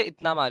मालूम है मुझे,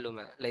 इतना मालूम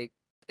है, like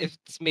if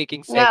it's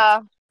making sense,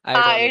 Yeah. I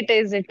Ah, don't know. it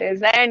is, it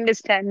is. I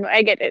understand.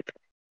 I get it.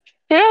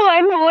 You know,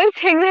 one more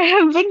thing that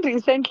I've been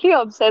recently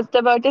obsessed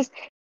about is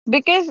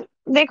because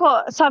देखो,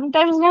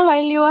 sometimes now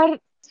while you are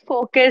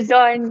focused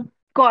on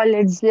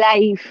college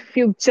life,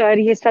 future,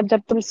 ये सब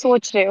जब तुम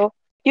सोच रहे हो,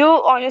 you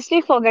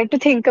honestly forget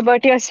to think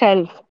about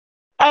yourself.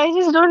 I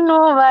just don't know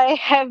why I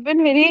have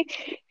been very,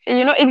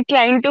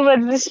 inclined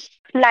towards this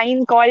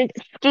line called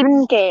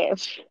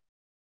skincare.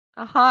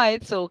 हाँ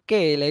it's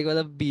okay, like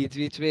मतलब बीच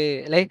बीच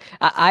में लाइक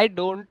आई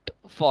डोंट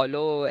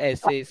फॉलो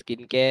ऐसे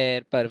स्किन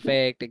केयर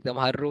परफेक्ट एकदम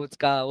हर रोज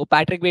का, वो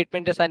Patrick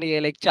Bateman जैसा नहीं है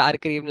लाइक 4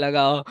 क्रीम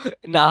लगाओ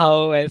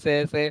नहाओ ऐसे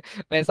ऐसे,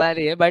 वैसा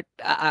नहीं है, but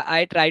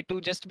I try to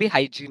just be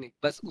hygienic,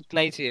 बस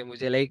उतना ही चाहिए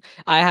मुझे, like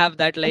I have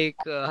that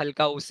like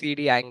हल्का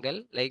OCD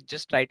angle, like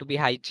just try to be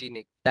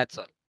hygienic, that's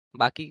all.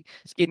 बाकी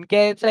स्किन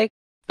केयर इट्स लाइक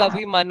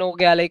कभी मन हो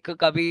गया, लाइक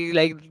कभी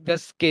like the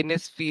skin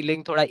is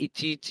feeling थोड़ा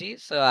इची इची,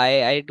 सो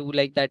I do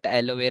like that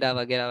aloe vera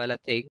वगैरह वाला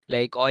थिंग,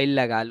 लाइक ऑयल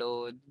लगा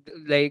लो,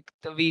 लाइक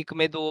वीक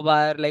में 2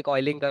 बार लाइक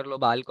ऑयलिंग कर लो,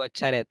 बाल को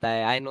अच्छा रहता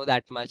है, I know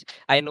that much,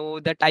 I know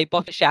the type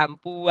of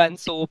shampoo and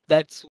soap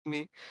that suit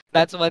me,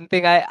 that's one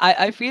thing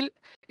I feel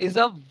is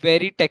a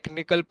very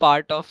technical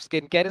part of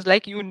skincare, is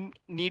like you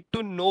need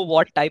to know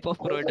what type of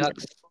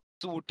products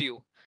suit you,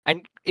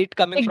 and it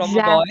coming from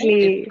a boy,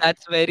 Exactly.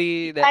 that's very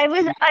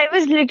I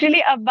was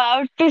literally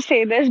about to say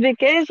this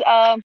because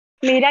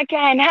मेरा क्या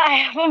है ना, I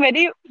have a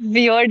very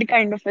weird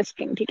kind of a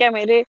skin. ठीक है,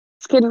 मेरे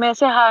skin में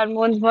ऐसे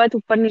hormones बहुत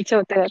ऊपर नीचे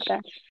होते रहते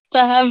हैं. So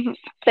I have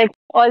like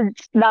all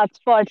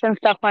dark spots and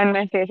stuff on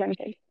my face and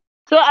things.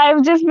 So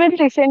I've just been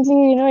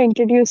recently,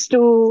 introduced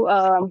to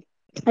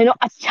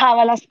अच्छा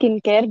वाला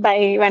skincare by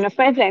one of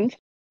my friends.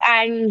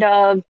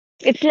 and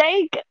it's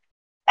like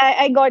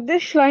I got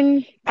this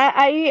one.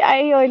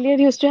 I earlier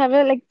used to have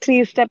a like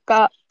 3 step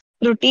का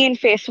routine.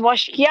 Face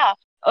wash किया,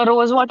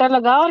 rose water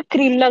लगा और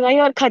cream लगाई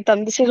और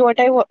खत्म. This is what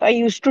I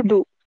used to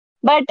do.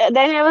 But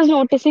then I was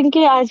noticing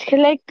कि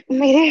आजकल like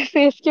मेरे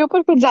face के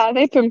ऊपर कुछ ज्यादा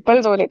ही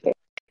pimples हो रहे थे.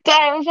 So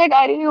I was like,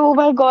 अरे oh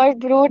my god,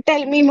 bro,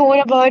 tell me more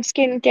about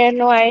skincare.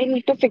 No, I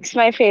need to fix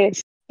my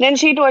face. Then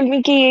she told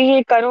me कि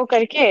ये करो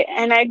करके,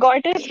 and I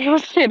got a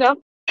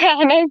serum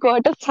and I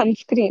got a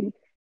sunscreen.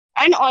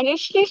 And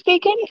honestly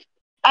speaking,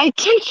 I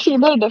can see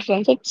the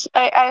difference.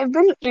 I've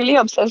been really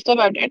obsessed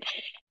about it.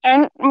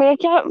 And मैं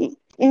क्या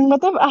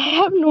मतलब I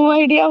have no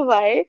idea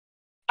why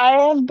I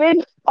have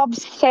been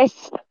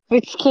obsessed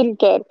with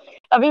skincare.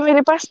 अभी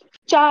मेरे पास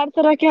 4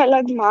 तरह के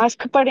अलग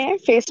mask पड़े हैं,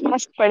 फेस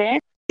मास्क पड़े हैं,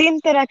 3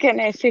 तरह के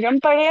नए सीरम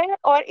पड़े हैं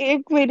और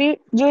एक मेरी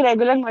जो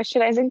रेगुलर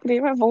मॉइस्चराइजिंग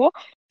क्रीम है वो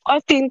और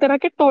 3 तरह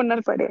के टोनर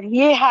पड़े हैं.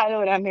 ये हाल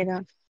हो रहा है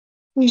मेरा.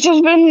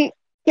 Just been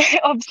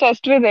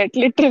obsessed with it,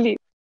 literally.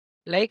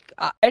 Like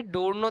I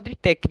don't know the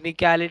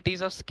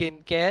technicalities of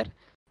skincare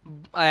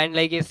and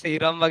like ये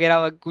सीरम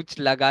वगैरह कुछ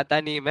लगाता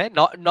नहीं मैं.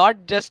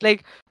 Not just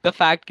like the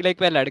fact कि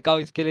like मैं लड़का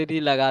हूँ इसके लिए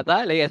नहीं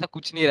लगाता. Like ऐसा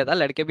कुछ नहीं रहता.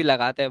 लड़के भी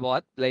लगाते हैं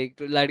बहुत.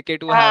 Like लड़के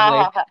to have हाँ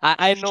like हाँ हाँ.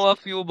 I know a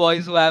few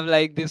boys who have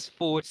like this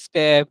 4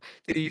 step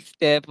 3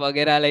 step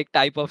वगैरह like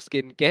type of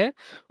skincare.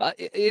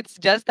 It's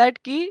just that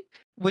कि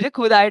मुझे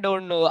खुद I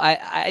don't know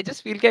I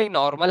just feel कि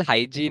नॉर्मल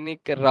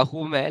हाइजीनिक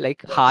रहूं मैं.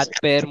 लाइक हाथ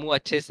पैर मुंह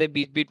अच्छे से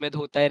बीच बीच में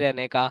धोता ही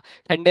रहने का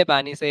ठंडे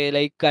पानी से.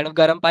 लाइक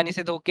गर्म पानी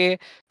से धो के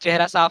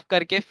चेहरा साफ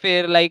करके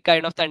फिर लाइक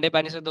काइंड ऑफ ठंडे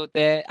पानी से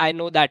धोते हैं. I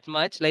know that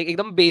much. Like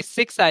एकदम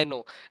basics I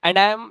know and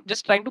I am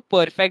just trying to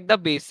perfect the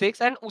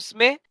basics and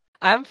उसमें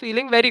I am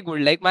feeling very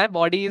good. Like my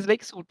body is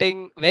like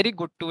suiting very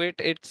good to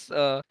it. It's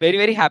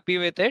very happy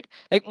with it.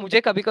 Like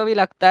मुझे कभी कभी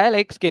लगता है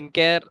like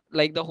skincare,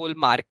 like the whole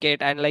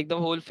market and like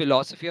the whole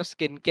philosophy of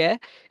skincare,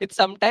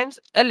 it's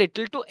sometimes a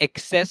little too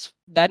excess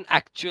than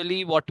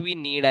actually what we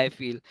need. I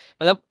feel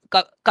मतलब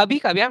कभी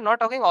कभी I'm not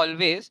talking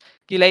always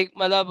कि like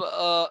मतलब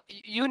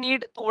you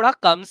need थोड़ा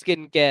कम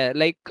skin care.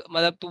 like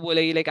मतलब तू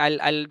बोलेगी like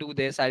I'll do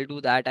this, I'll do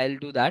that, I'll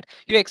do that.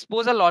 You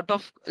expose a lot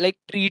of like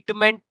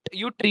treatment,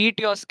 you treat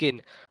your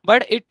skin,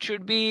 but it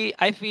should be,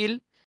 I feel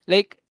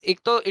like एक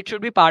तो it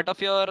should be part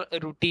of your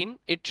routine.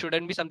 It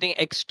shouldn't be something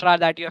extra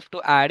that you have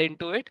to add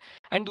into it.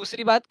 And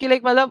दूसरी बात कि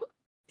like मतलब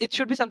it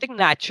should be something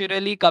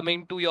naturally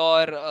coming to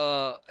your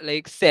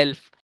like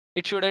self.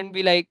 It shouldn't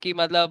be like कि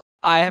मतलब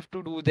I have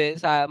to do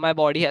this, my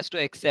body has to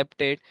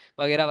accept it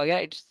वगैरह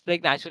वगैरह. It's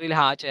like naturally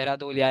हाँ चेहरा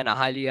धो लिया,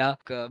 नहा लिया,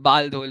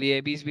 बाल धो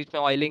लिए, बीच बीच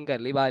में ऑयलिंग कर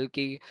ली बाल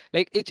की.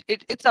 like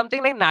it's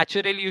something like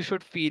naturally you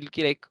should feel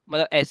कि like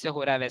मतलब ऐसे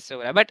हो रहा है वैसे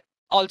हो रहा है. but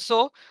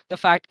also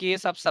the fact कि ये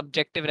सब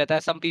subjective रहता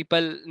है. some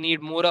people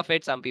need more of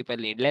it, some people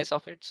need less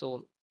of it.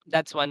 So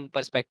that's one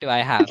perspective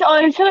I It's have.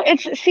 also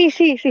it's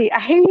see.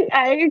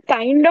 I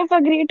kind of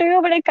agree to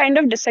you, but I kind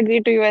of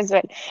disagree to you as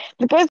well.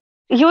 Because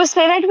you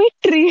say that we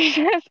treat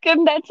our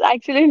skin, that's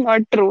actually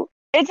not true.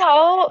 It's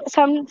how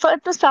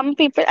to some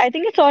people, I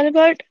think it's all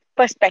about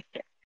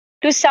perspective.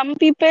 To some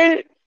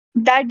people,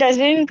 that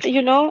doesn't,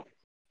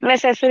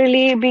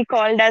 necessarily be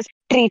called as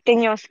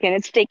treating your skin.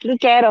 It's taking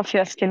care of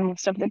your skin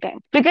most of the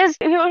time. Because,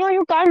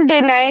 you can't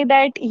deny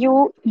that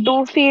you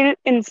do feel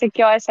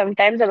insecure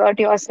sometimes about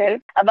yourself,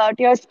 about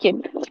your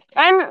skin.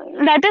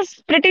 And that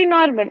is pretty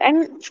normal.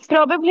 And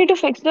probably to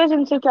fix those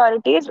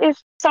insecurities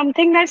is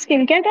something that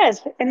skincare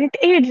does. And it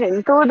aids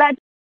in. So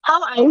that's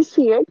how I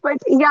see it. But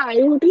yeah, I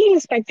totally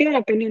respect your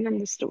opinion on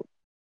this too.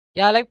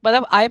 Yeah, like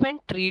मतलब I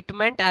meant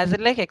treatment as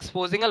in like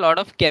exposing a lot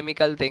of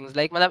chemical things.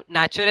 Like मतलब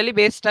naturally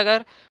based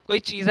अगर कोई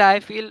चीज़ है, I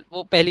feel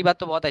वो पहली बात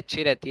तो बहुत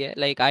अच्छी रहती है.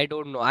 Like I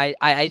don't know,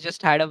 I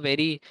just had a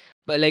very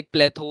like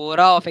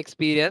plethora of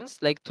experience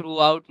like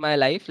throughout my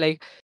life.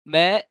 Like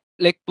मैं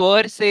like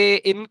per se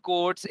in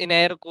quotes, in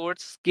air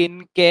quotes,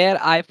 skin care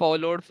I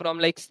followed from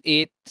like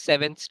 8th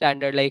 7th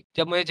standard. like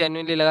जब मुझे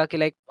genuinely लगा कि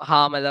like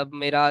हाँ मतलब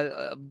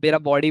मेरा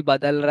body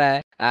बदल रहा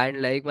है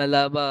and like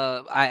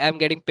मतलब I am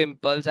getting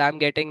pimples, I am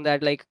getting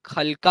that like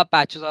हल्का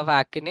patches of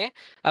acne.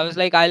 I was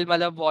like I'll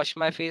मतलब wash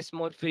my face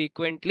more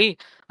frequently,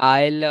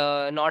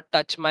 I'll not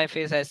touch my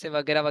face ऐसे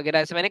वगैरह वगैरह.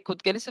 ऐसे मैंने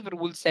खुद के लिए सिर्फ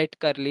rules set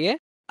कर लिए.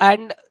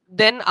 And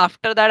then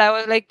after that I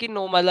was like कि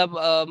no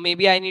मतलब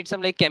maybe I need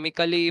some like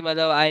chemically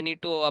मतलब I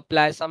need to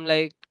apply some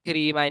like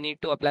cream, I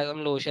need to apply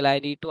some lotion, I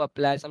need to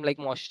apply some like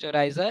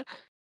moisturizer.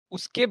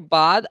 उसके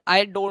बाद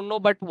I don't know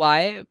but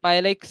why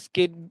my like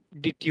skin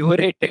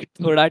डिट्योरेटेड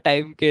थोड़ा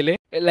time के लिए.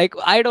 Like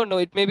I don't know,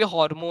 it may be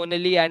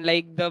हार्मोनली and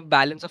like the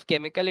balance of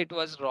chemical it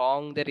was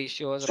wrong, the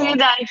ratio was See,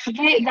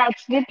 wrong.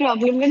 that's the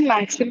problem with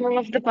maximum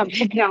of the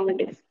public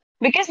nowadays.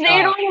 Because they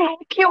हाँ. don't know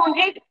कि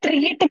उन्हें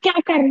treat क्या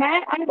करना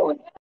है and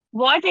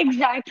what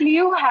exactly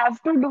you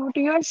have to do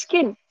to your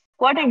skin.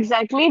 What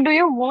exactly do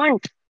you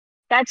want?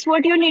 That's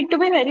what you need to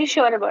be very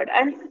sure about.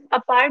 And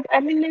apart, I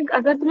mean, like,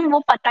 अगर तुम्हें वो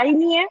पता ही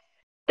नहीं है,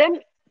 then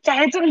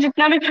चाहे तुम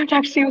जितना भी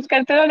products use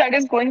करते हो, that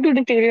is going to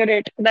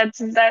deteriorate.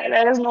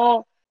 There is no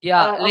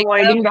Yeah,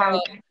 avoiding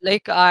that.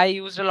 like I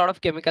used a lot of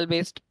chemical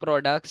based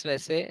products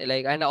वैसे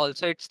like, and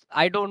also it's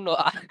I don't know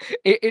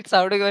it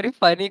sounded very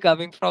funny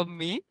coming from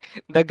me,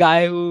 the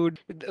guy who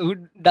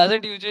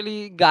doesn't usually,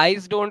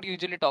 guys don't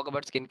usually talk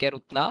about skincare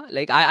उतना,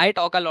 like I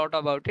talk a lot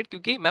about it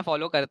क्योंकि मैं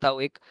follow करता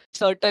हूँ एक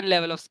certain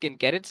level of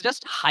skincare. It's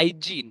just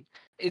hygiene.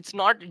 It's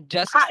not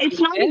just It's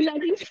not skincare.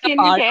 exactly It's a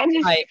part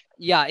skincare. of It's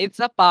yeah, it's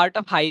a part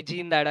of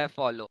hygiene that I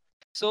follow.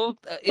 So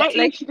like it's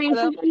like it's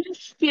basically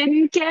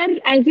skincare,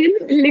 as in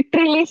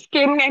literally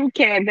skin and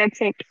care.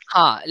 That's it.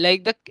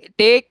 like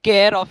take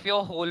care of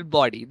your whole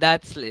body.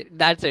 That's it.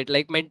 That's it.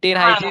 Like maintain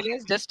हाँ. hygiene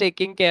is just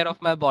taking care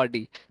of my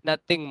body,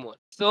 nothing more.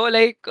 So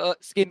like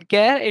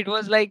skincare, it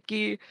was like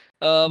कि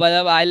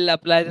मतलब I'll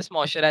apply this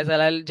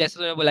moisturizer. I'll जैसे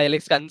तूने बोला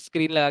like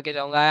sunscreen लगा के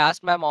जाऊँगा. I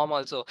asked my mom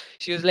also.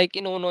 She was like,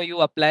 no, no, you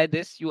apply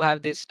this. You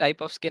have this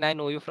type of skin. I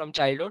know you from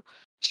childhood.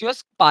 She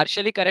was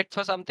partially correct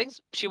for some things.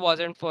 She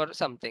wasn't for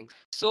some things.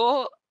 So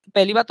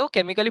पहली बात तो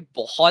chemically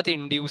बहुत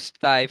induced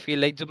था। I feel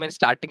like जो मैंने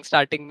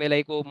starting में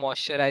like वो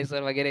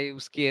moisturiser वगैरह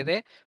यूज किए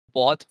थे,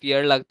 बहुत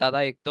वियर्ड लगता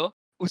था एक तो।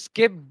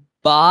 उसके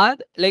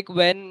बाद like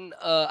when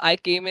I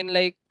came in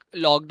like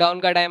lockdown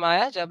का टाइम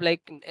आया जब like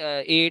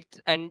 8th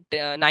and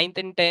 9th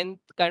and 10th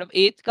kind of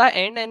 8th का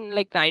and and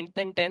like 9th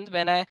and 10th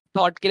when I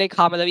thought कि लाइक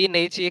हाँ मतलब ये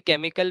नहीं चाहिए,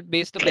 केमिकल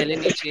बेस तो पहले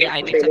नहीं चाहिए,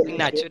 I need something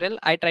natural,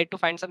 I try to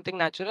find something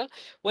natural.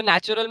 वो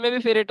नेचुरल में भी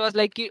फिर इट वाज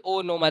लाइक कि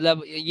ओ नो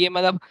मतलब ये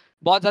मतलब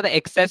बहुत ज़्यादा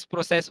एक्सेस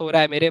प्रोसेस हो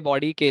रहा है मेरे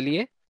बॉडी के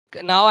लिए।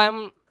 Now I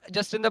am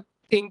just in the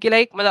think कि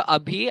लाइक मतलब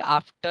अभी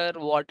after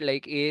what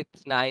like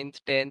 8th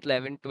 9th 10th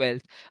 11th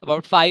 12th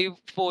about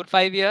 4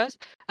 5 years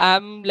I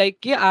am like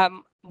कि आई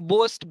एम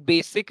मोस्ट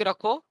बेसिक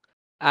रखो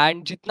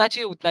एंड जितना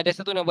चाहिए उतना,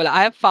 जैसे तूने बोला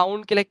आई हैव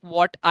फाउंड कि like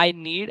what I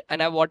need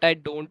and I what I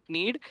don't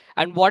need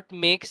and what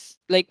makes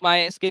like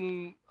my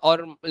skin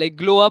और लाइक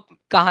ग्लो अप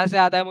कहाँ से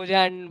आता है मुझे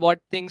and what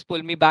things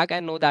pull me back,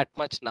 I know that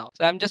much now,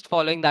 so I am just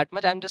following that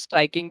much, I am just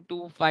trying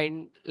to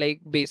find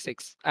like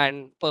basics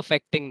and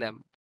perfecting them.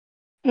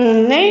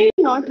 No,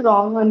 not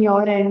wrong on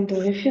your end.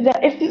 Though.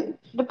 If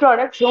the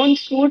products don't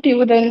suit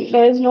you, then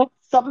there is no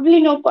probably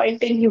no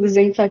point in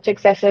using such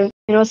excessive,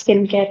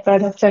 skincare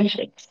products and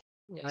shit.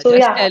 Yeah, So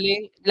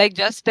yeah,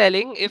 just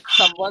telling if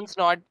someone's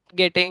not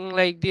getting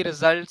like the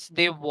results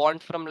they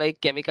want from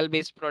like chemical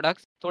based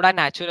products, थोड़ा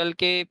natural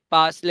के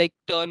पास like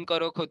turn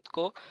करो खुद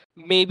को,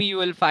 maybe you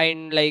will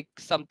find like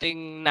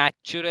something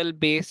natural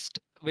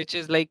based which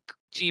is like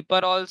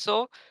cheaper also,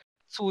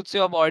 suits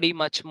your body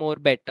much more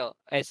better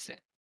ऐसे।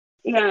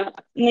 yeah,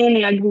 no,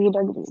 no,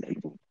 agreed.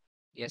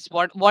 Yes,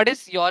 what is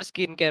your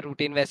skincare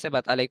routine वैसे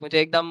बता, like मुझे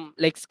एकदम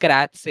like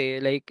scratch से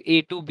like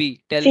A to B,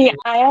 tell See, me।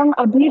 I am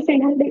abhi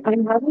finally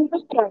I'm having the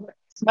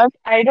products, but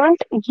I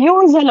don't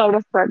use a lot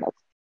of products.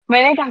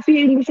 मैंने काफी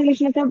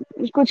English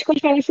मतलब कुछ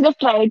कुछ मैंने सिर्फ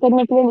ट्राई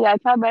करने के लिए लिया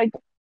था but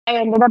I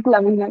ended up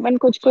loving them and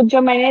कुछ कुछ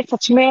जो मैंने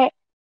सच में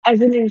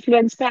एज एन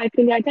इन्फ्लुएंस पे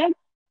आके लिया था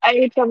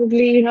I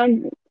probably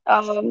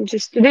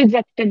just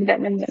rejected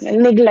them and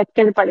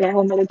neglected पड़े हैं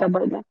वो मेरे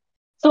कबर्ड में।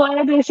 सो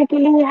I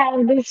basically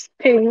have this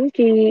thing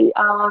कि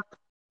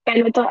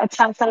पहले तो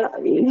अच्छा सा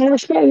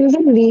mostly I use a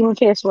Neem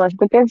face wash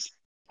because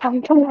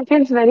something that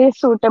is very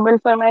suitable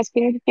for my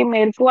skin क्योंकि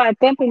मेरे को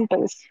आते हैं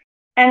pimples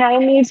and I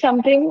need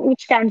something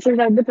which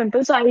cancels out the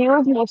pimples so I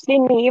use mostly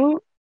neem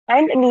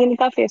and neem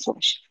का face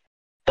wash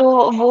तो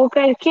वो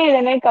करके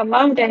then I come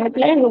out and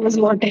apply rose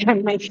water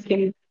on my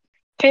skin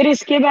फिर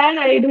इसके बाद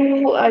I do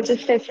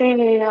just ऐसे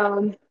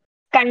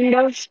kind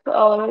of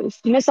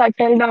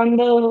settle down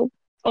the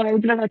oil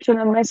production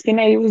on my skin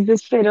I use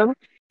this serum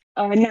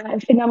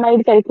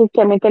niacinamide करके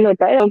chemical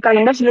होता है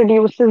kind of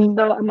reduces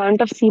the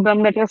amount of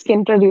sebum that your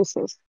skin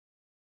produces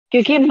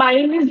क्योंकि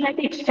mine is like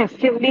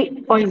excessively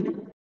oily.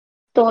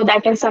 So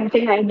that is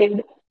something I did.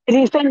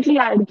 Recently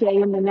add किया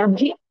ये मैंने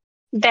अभी.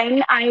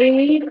 Then I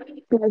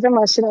as a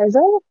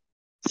moisturizer,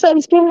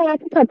 sunscreen लगा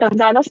के खत्म.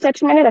 ज़्यादा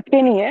steps मैंने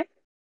रखे नहीं है.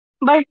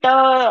 But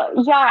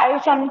yeah,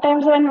 I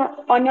sometimes when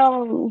on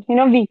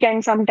a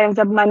weekend sometimes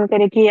जब मन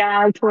करे कि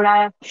यार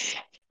थोड़ा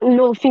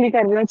लो फील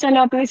कर रही हूँ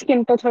चलो अपनी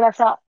स्किन पे थोड़ा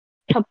सा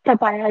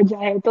थपथपाया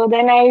जाए तो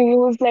then I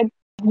use like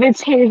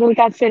which hazel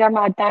का सिरम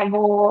आता है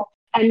वो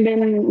and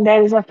then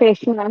there is a face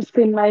mask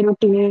in my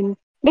routine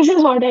this is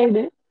what I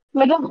do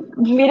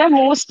मतलब मेरा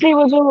मोस्टली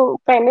वो जो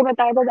पहले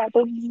बताया था that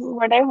is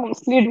what I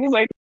mostly do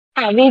but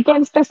हाँ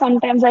वीकेंड्स पे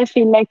समटाइम्स आई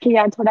फील लाइक कि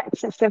यार थोड़ा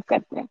एक्सेसिव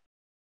करते हैं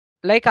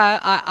Like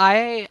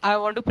I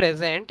want to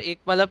present एक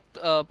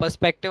मतलब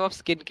perspective of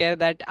skincare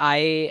that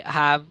I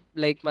have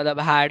like मतलब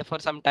had for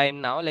some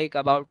time now, like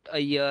about a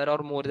year or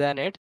more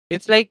than it.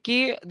 It's like कि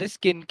the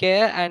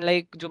skincare and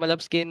like जो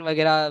मतलब skin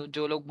वगैरह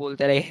जो लोग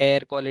बोलते हैं like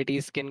hair quality,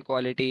 skin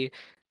quality,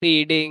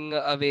 fading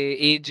away,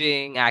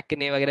 aging,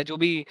 acne वगैरह जो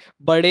भी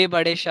बड़े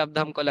बड़े शब्द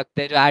हमको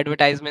लगते हैं जो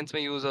एडवर्टाइजमेंट्स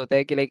में यूज होते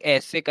हैं कि लाइक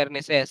ऐसे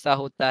करने से ऐसा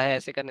होता है,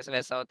 ऐसे करने से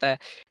वैसा होता है,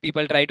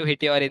 people try to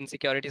hit your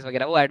insecurities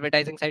वगैरह, वो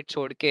एडवर्टाइजिंग साइड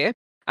छोड़ के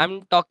I'm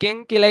talking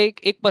ki like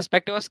एक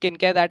perspective of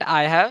skincare that I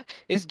have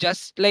is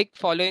just like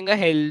following a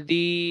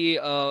healthy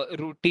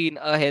routine,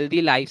 a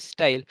healthy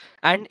lifestyle,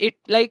 and it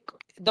like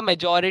the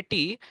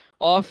majority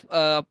of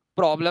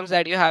problems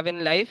that you have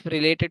in life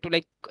related to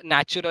like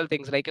natural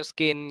things like your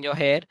skin, your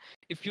hair.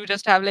 If you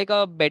just have like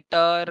a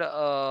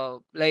better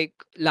like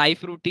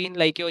life routine,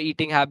 like your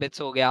eating habits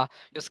ho gaya,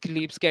 your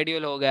sleep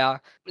schedule ho gaya,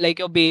 like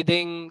your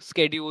bathing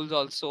schedules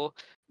also,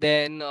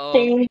 then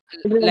Staying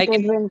like hydrated,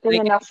 in drinking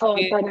like enough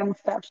in water and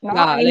stuff. No,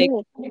 yeah, I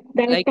know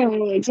that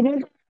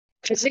like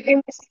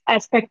physical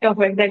aspect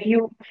of it that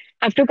you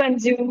have to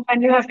consume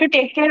and you have to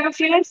take care of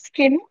your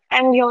skin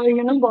and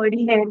your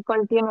body hair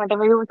quality and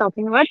whatever you were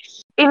talking about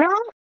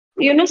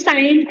in a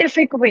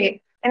scientific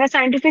way. In a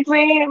scientific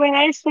way, when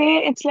I say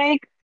it's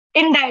like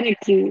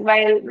indirectly,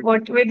 while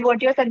what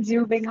you're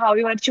consuming, how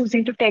you are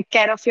choosing to take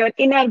care of your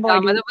inner हाँ,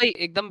 body. मतलब वही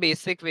एकदम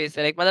basic way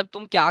से like मतलब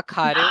तुम क्या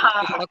खा रहे हो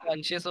उस पे थोड़ा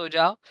कॉन्शियस हो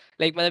जाओ।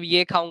 लाइक मतलब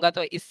ये खाऊँगा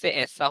तो इससे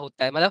ऐसा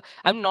होता है। मतलब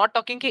आई एम नॉट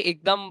टॉकिंग कि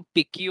एकदम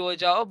पिकी हो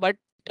जाओ बट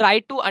ट्राई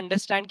टू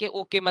अंडरस्टैंड कि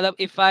ओके मतलब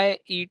if I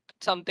eat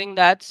something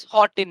that's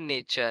hot in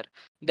nature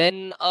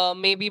then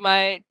maybe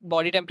my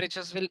body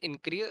temperatures will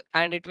increase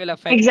and it will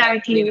affect my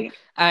skin Exactly.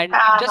 And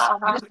हाँ just हाँ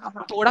हाँ just हाँ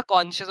हाँ. थोड़ा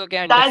कॉन्शियस हो के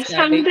That's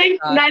understanding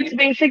something, that's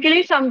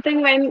basically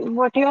something when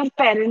what your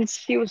parents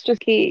used to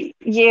कि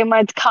ये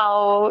मत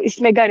खाओ,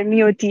 इसमें गर्मी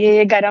होती है,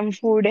 ये गरम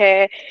फूड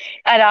है,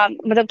 आराम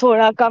मतलब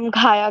थोड़ा कम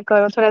खाया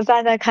करो, थोड़ा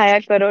ज्यादा खाया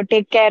करो,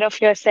 take care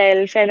of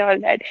yourself and all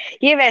that.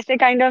 ये वैसे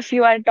kind of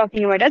you are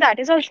talking about it. That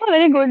is also a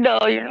very good,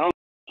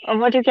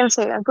 what you can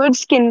say, a good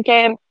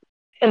skincare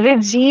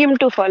regime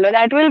to follow.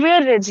 That will be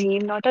a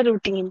regime, not a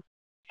routine.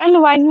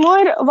 And one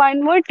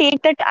more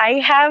take that I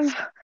have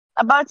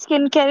about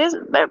skincare is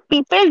that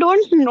people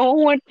don't know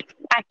what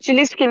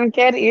actually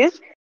skincare is,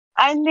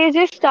 and they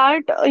just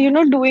start,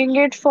 doing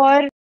it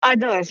for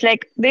others.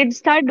 Like they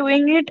start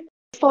doing it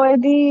for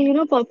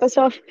the, purpose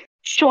of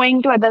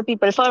showing to other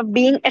people, for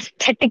being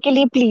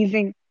aesthetically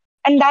pleasing.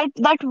 And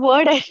that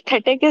word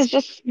aesthetic is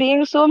just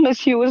being so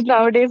misused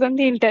nowadays on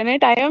the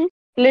internet. I am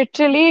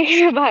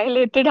literally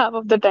violated half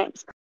of the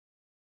times.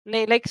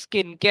 नहीं like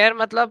skin care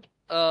मतलब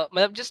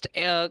मतलब just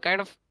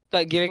kind of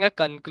giving a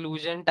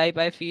conclusion type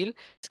I feel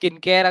skin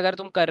care अगर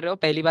तुम कर रहे हो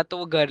पहली बात तो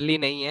वो गर्ली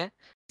नहीं है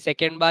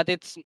सेकेंड बात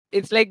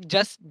it's like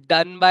just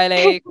done by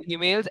like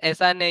females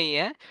ऐसा नहीं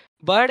है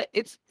बट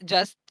इट्स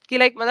जस्ट कि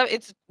लाइक मतलब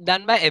it's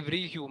done by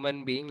every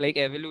human being like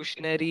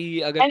evolutionary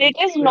अगर And तुम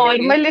it is देखोगे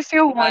normal if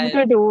you want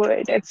to do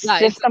it. It's yeah,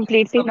 just it's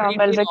completely normal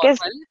completely because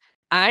normal.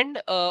 And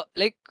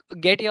like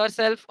get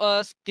yourself a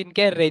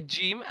skincare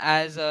regime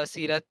as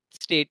Seerat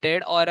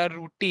stated or a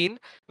routine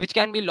which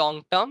can be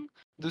long term.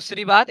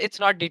 दूसरी बात, it's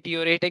not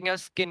deteriorating your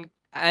skin.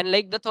 And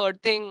like the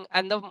third thing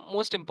and the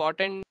most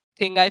important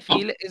thing I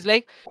feel is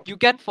like you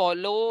can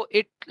follow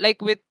it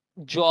like with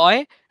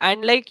joy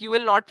and like you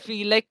will not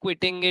feel like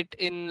quitting it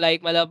in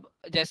like मतलब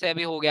जैसे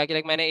अभी हो गया कि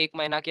like मैंने एक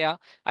महीना किया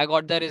I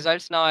got the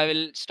results now I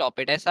will stop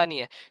it ऐसा नहीं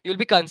है you'll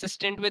be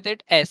consistent with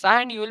it ऐसा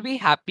and you will be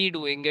happy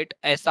doing it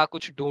ऐसा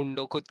कुछ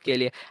ढूंढो खुद के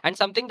लिए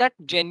and something that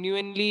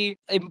genuinely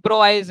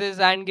improvises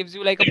and gives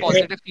you like a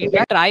positive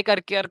feedback try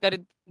करके कर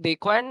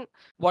देखो and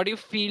what you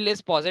feel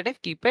is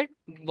positive keep it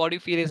what you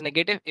feel is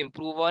negative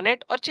improve on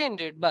it or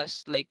change it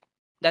bus like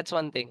that's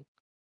one thing.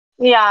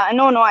 yeah,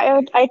 no, no,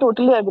 I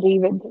totally agree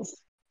with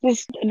this.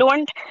 Just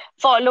don't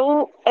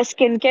follow a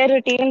skincare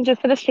routine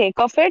just for the sake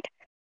of it.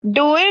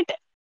 Do it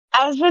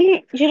as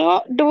in,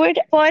 do it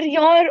for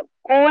your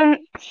own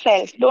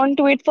self. Don't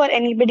do it for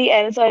anybody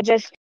else or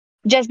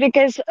just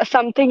because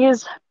something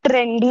is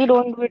trendy,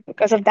 don't do it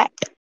because of that.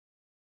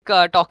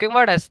 Talking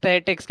about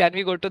aesthetics can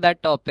we go to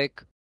that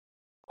topic.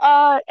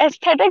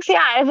 Aesthetics,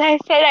 yeah, as I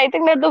said, I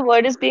think that the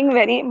word is being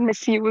very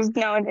misused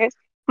nowadays.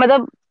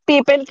 Matlab,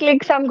 people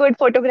click some good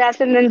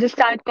photographs and then just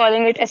start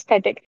calling it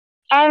aesthetic.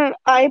 And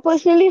I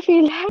personally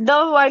feel that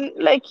the one,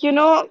 like,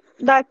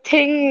 that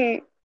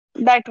thing,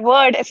 that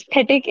word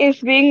aesthetic is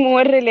being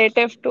more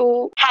relative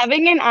to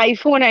having an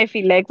iPhone, I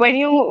feel like. When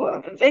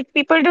you, like,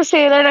 people do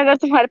say that अगर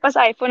तुम्हारे पास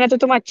iPhone है तो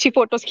तुम अच्छी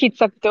photos खींच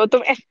सकते हो,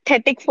 तुम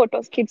aesthetic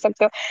photos खींच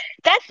सकते हो.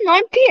 That's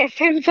not the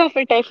essence of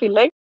it, I feel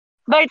like.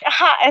 But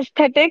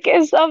aesthetic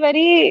is a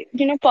very,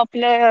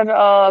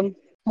 popular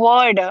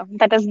word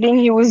that is being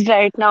used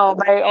right now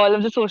by all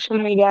of the social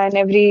media and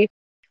every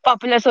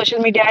popular social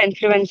media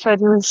influencer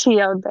you will see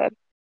out there.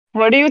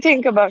 What do you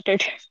think about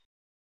it?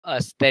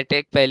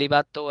 Aesthetic, पहली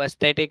बात तो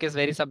aesthetic is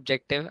very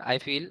subjective. I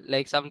feel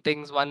like some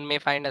things one may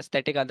find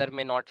aesthetic, other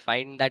may not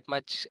find that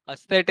much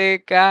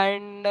aesthetic,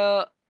 and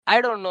I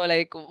don't know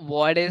like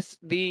what is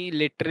the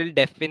literal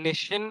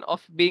definition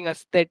of being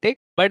aesthetic.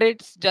 But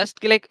it's just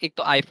कि like एक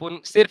तो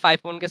iPhone सिर्फ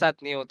iPhone के साथ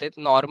नहीं होते,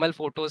 normal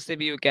photos से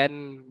भी you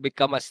can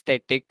become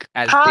aesthetic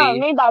as हाँ, they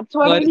नहीं, that's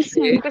what per I'm se.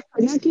 saying to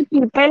say ना कि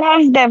people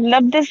have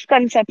developed this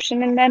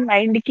conception in their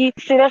mind कि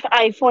सिर्फ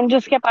आईफोन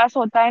जिसके पास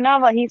होता है ना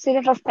वही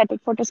सिर्फ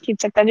aesthetic photos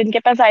खींच सकता है जिनके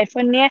पास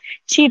आईफोन नहीं है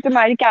छी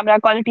तुम्हारी कैमरा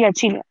क्वालिटी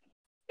अच्छी नहीं है.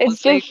 It's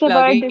Also like just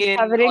about plugging in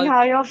discovering all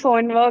how your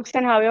phone works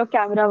and how your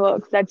camera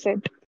works. That's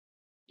it.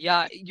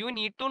 Yeah, you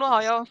need to know how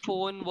your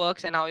phone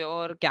works and how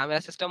your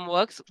camera system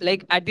works,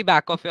 like at the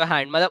back of your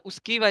hand. मतलब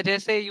उसकी वजह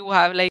से you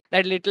have like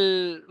that little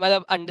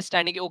मतलब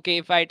understanding कि, okay,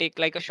 if I take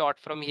like a shot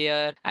from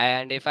here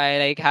and if I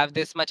like have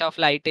this much of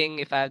lighting,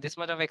 if I have this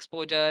much of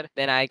exposure,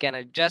 then I can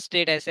adjust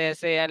it ऐसे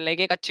ऐसे and like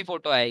एक अच्छी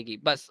photo आएगी,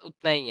 बस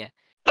उतना ही है.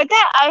 But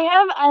I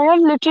have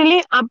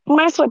literally upped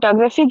my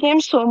photography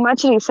game so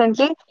much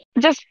recently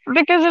just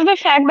because of the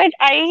fact that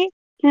I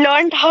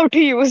learned how to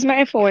use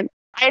my phone.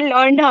 I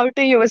learned how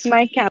to use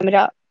my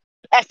camera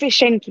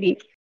efficiently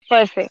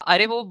per se.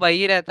 अरे वो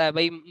वही रहता है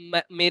भाई.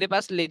 मेरे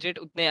पास legit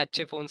उतने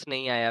अच्छे phones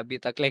नहीं आए अभी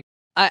तक. Like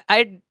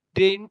I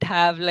didn't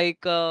have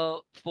like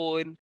a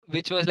phone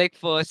which was like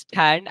first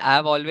hand. I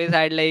have always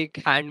had like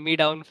hand me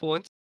down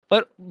phones.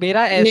 पर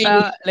मेरा ऐसा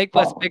नहीं. लाइक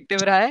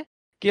पर्सपेक्टिव रहा है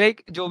कि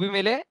लाइक जो भी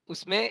मिले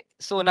उसमें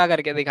सोना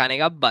करके दिखाने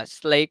का बस.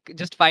 Like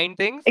just find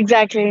things,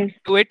 Exactly.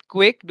 Do it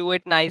quick, do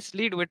it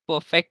nicely, do it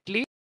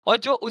perfectly. और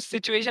जो उस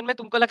सिचुएशन में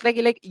तुमको लगता है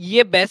कि लाइक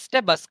ये बेस्ट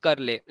है, बस कर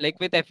ले like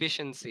with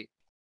efficiency.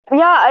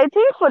 Yeah, I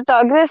think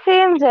photography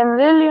in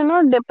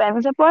general,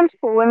 depends upon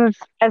phones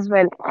as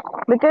well.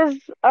 Because,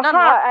 ना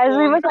not as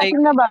we phone, were like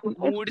talking about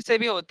it. Mood से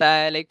भी होता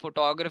है. लाइक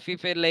फोटोग्राफी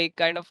फिर like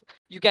kind of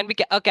you can be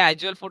a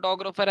casual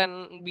photographer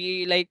and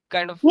be like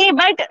kind of. Yeah,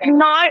 but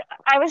not,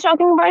 I was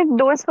talking about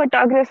those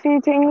photography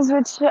things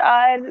which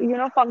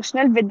are,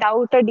 functional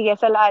without a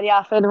DSLR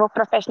या फिर वो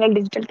professional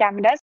digital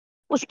cameras.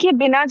 उसके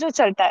बिना जो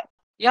चलता है.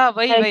 या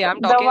वही Like वही I am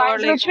the talking about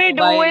ones like which we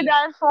do mobile. with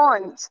our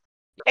phones.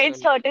 It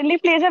certainly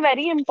plays a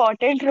very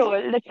important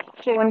role. The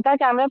phone ka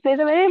camera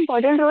plays a very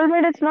important role,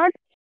 but it's not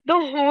the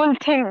whole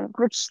thing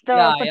which the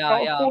Yeah,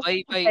 phone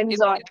वही वही.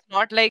 depends on. It's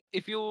not like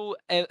if you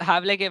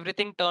have like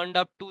everything turned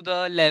up to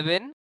the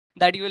 11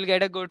 that you will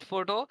get a good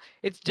photo.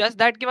 It's just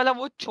that कि मतलब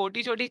वो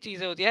छोटी छोटी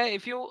चीजें होती है.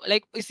 If you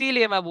like,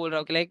 इसीलिए मैं बोल रहा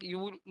हूँ कि like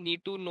you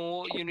need to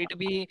know, you need to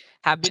be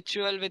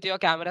habitual with your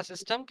camera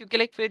system, क्योंकि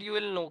like फिर you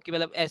will know कि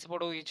मतलब ऐसे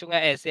फोटो खींचूंगा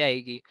ऐसे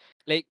आएगी.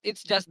 Like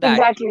it's just that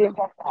Exactly.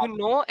 you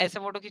know ऐसे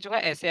फोटो खींचूंगा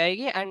ऐसे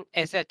आएगी and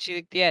ऐसे अच्छी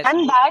दिखती है, ऐसे And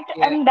बुरी that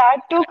दिखती है. and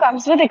that too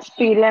comes with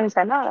experience,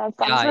 है ना?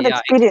 That या comes with या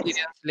experience.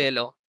 एक्सपीरियंस ले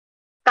लो.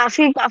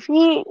 काफी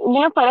काफी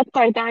फर्क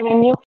पड़ता है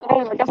when you take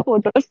a lot of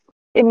photos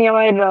in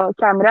your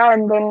camera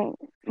and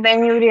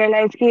then you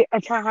realize कि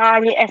अच्छा हाँ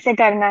ये ऐसे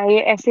करना है, ये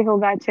ऐसे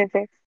होगा अच्छे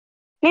से.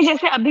 नहीं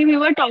जैसे अभी we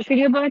were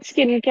talking about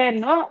skincare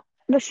ना,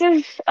 this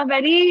is a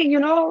very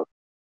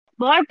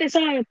बहुत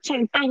ऐसा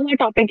चलता हुआ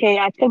टॉपिक है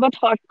आजकल, बहुत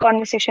हॉट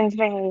कॉन्वर्सेशंस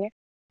में है ये.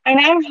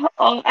 And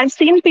I've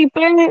seen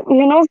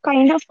people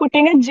kind of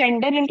putting a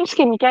gender into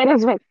skincare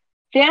as well.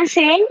 They are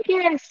saying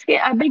कि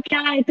अबे क्या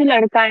है, तू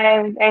लड़का है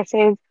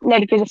ऐसे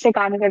लड़के जैसे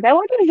काम करता है.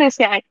 What is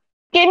this यार?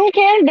 Skin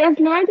care does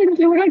not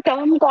include a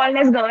term called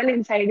as girl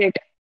inside it.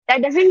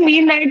 That doesn't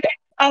mean that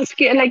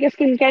like a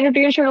skincare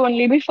routine should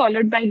only be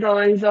followed by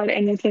girls or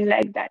anything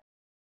like that.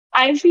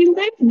 I feel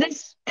that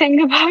this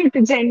thing about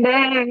gender,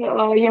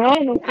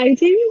 I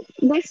think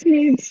this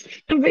needs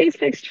to be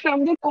fixed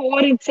from the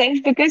core itself,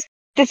 because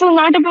this is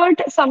not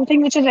about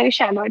something which is very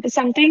shallow. It is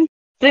something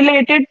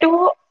related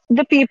to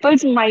the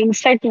people's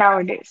mindset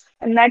nowadays.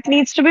 And that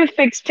needs to be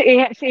fixed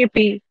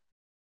ASAP.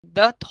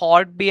 The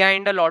thought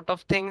behind a lot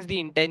of things, the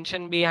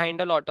intention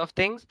behind a lot of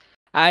things,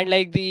 and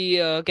like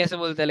the कैसे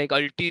बोलते हैं, like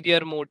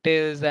ulterior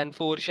motives and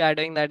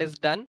foreshadowing that is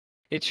done,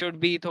 it should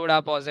be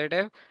थोड़ा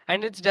positive.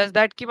 And it's just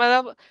that कि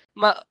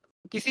मतलब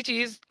किसी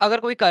चीज अगर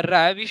कोई कर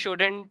रहा है, we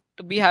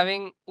shouldn't be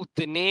having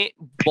उतने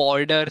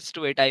borders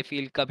to it. I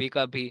feel कभी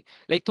कभी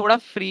like थोड़ा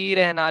free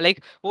रहना. like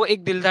वो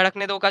एक दिल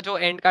धड़कने दो का जो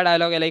end का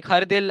डायलॉग है, like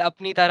हर दिल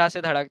अपनी तरह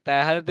से धड़कता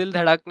है, हर दिल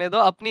धड़कने दो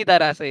अपनी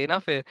तरह से ना.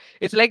 फिर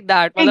it's like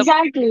that. मतलब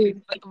Exactly.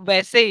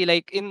 वैसे ही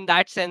like in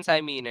that sense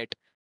I mean it.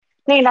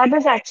 No, that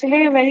is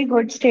actually a very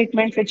good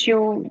statement which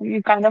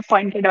you kind of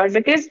pointed out,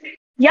 because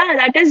yeah,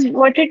 that is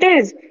what it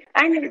is.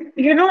 And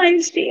I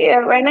see,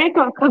 when I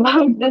talk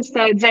about this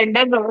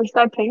gender roles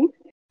thing,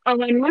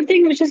 one more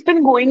thing which has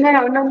been going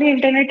around on the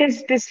internet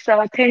is this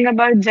thing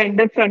about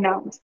gender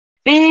pronouns.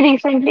 We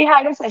recently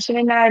had a session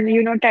in our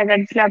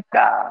talent club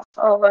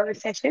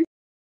session,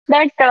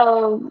 that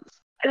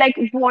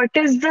what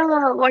are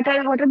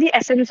the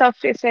essence of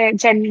say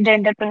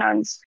gender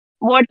pronouns,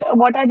 what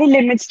are the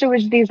limits to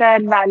which these are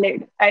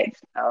valid, right?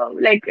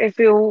 Like if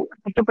you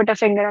have to put a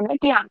finger on it,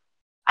 yeah,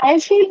 I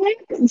feel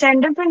like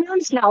gender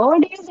pronouns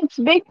nowadays it's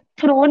big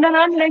thrown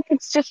around like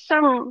it's just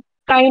some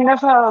kind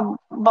of a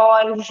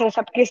ball से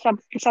सबके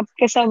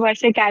सब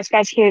वैसे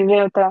catch खेल रहे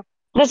होता है.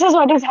 This is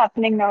what is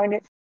happening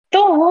nowadays.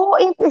 तो वो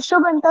एक इशू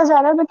बनता जा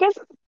रहा है, because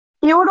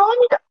you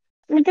don't,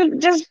 मतलब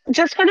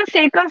just for the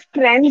sake of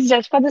trends,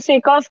 just for the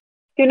sake of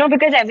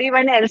because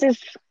everyone else is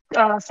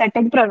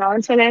setting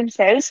pronouns for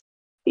themselves,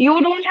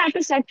 you don't have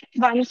to set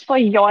ones for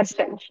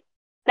yourself.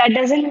 That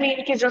doesn't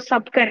mean कि जो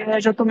सब कर रहे हैं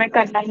जो तुम्हें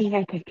करना ही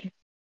है करके.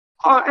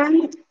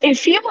 And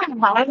if you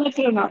have a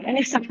pronoun and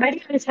if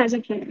somebody else has a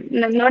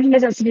pronoun, not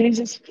necessarily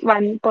just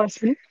one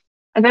person,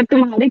 अगर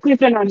तुम्हारी कोई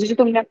pronoun जो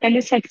तुमने अपने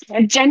लिए set किया,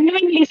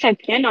 genuinely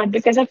set किया, not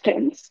because of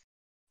trends,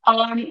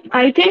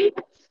 I think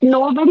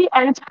nobody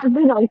else has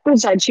the right to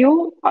judge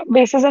you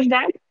basis of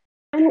that.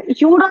 And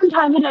you don't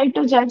have a right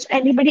to judge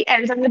anybody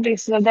else on the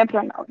basis of their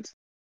pronouns.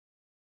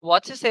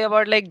 What's to say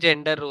about like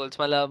gender roles?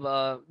 मतलब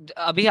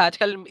अभी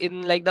आजकल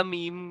in like the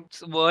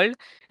memes world,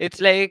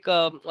 it's like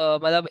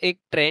मतलब एक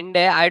trend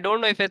है. I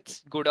don't know if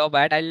it's good or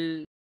bad.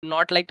 I'll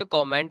not like to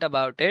comment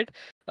about it.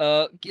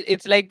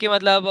 It's like कि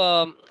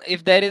मतलब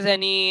if there is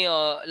any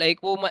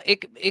like वो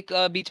एक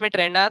बीच में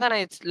trend आया था ना.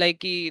 It's like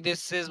कि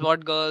this is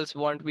what girls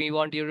want. We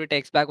want you to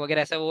text back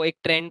वगैरह ऐसा वो एक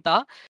trend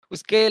था.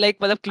 उसके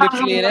like मतलब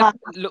clips ले रहे हाँ,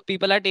 हैं.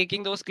 People are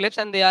taking those clips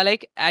and they are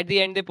like at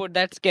the end they put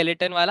that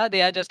skeleton वाला.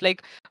 They are just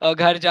like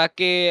घर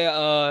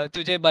जाके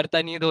तुझे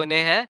बर्तन ही धोने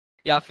हैं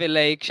या फिर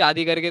लाइक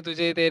शादी करके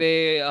तुझे तेरे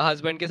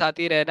हस्बैंड के साथ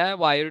ही रहना है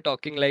why are you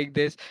talking like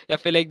this या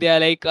फिर लाइक दे आर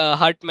लाइक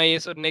हट मैं ये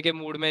सुनने के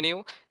मूड में नहीं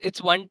हूँ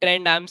it's one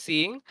trend I am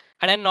seeing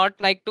and I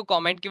not like to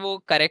comment कि वो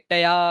करेक्ट है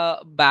या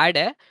बैड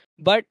है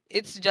बट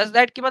इट्स जस्ट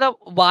दैट कि मतलब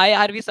why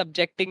are we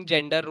subjecting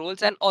gender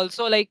roles and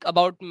also like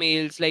about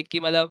mails like कि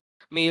मतलब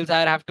males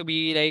are have to be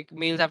like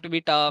males have to be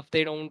tough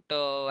they don't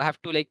have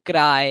to like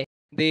cry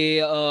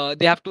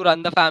they have to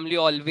run the family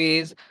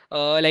always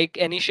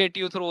like any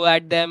shit you throw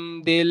at them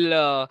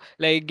they'll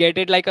like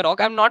get it like a rock.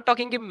 I'm not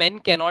talking if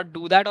men cannot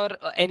do that or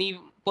any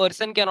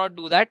person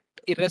cannot do that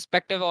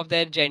irrespective of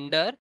their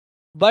gender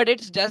but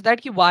it's just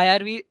that ki why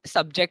are we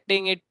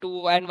subjecting it to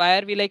and why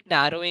are we like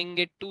narrowing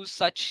it to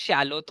such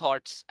shallow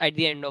thoughts at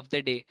the end of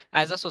the day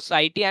as a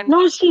society and no,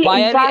 see, why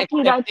are we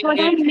exactly. That's accepting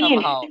what I it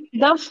mean. somehow.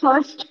 The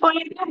first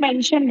point you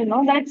mentioned,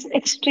 that's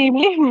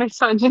extremely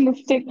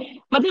misogynistic.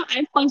 But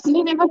I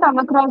personally never come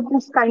across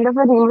this kind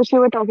of a rule which you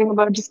were talking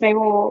about, जिसमें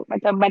वो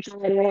मतलब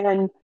बता रहे हैं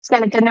and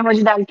skeleton ने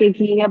मुझे डाल के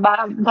की या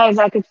घर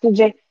जाके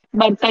तुझे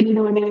बर्तन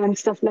धोने and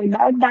stuff like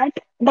that.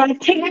 That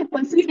thing I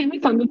personally never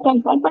come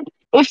across that. But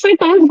if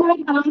it is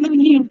going around on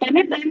the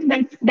internet,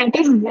 then that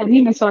is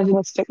very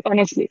misogynistic,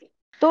 honestly.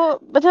 तो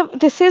मतलब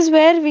this is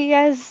where we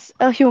as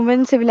a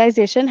human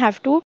civilization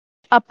have to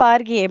up our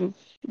game.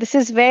 This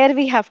is where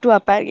we have to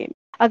up our game.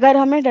 अगर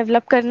हमें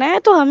develop करना है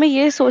तो हमें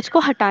ये सोच को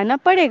हटाना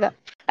पड़ेगा.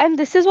 And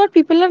this is what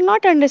people are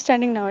not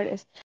understanding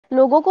nowadays.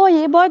 लोगों को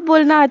ये बहुत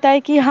बोलना आता है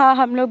कि हाँ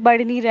हम लोग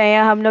बढ़ नहीं रहे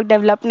हैं हम लोग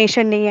डेवलप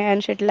नेशन नहीं है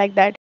and shit like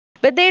that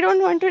but they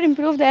don't want to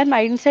improve their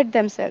mindset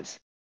themselves.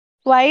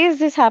 Why is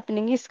this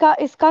happening?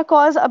 इसका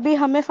कॉज अभी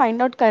हमें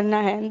फाइंड आउट करना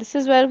है. This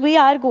is where we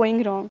are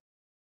going wrong.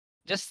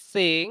 Just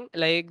saying,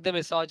 like the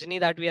misogyny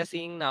that we are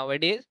seeing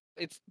nowadays,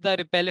 it's the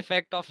ripple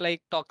effect of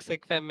like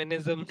toxic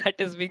feminism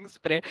that is being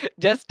spread.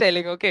 Just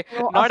telling, okay,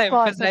 No, not of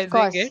emphasizing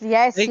course. it.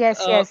 Yes, Like,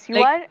 yes, yes. You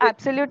like are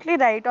absolutely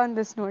right on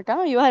this note.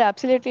 Huh? You are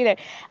absolutely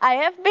right. I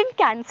have been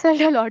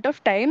cancelled a lot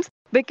of times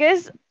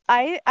because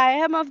I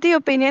am of the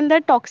opinion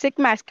that toxic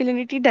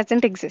masculinity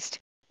doesn't exist.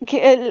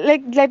 Okay,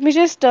 like let me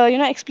just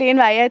explain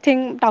why I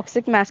think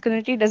toxic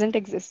masculinity doesn't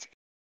exist.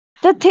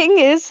 The thing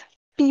is,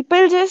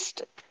 people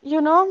just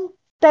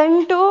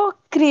tend to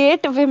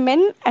create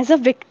women as a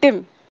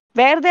victim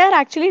where they are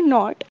actually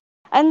not,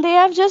 and they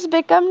have just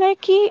become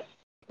like कि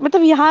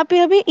मतलब यहाँ पे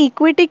अभी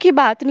equity की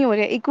बात नहीं हो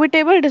रही है,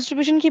 इक्विटेबल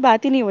डिस्ट्रीब्यूशन की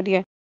बात ही नहीं हो रही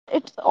है.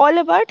 It's all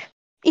about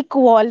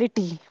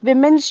equality.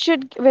 Women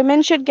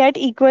should get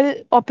equal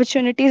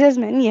opportunities as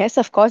men. Yes,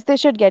 of course they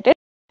should get it,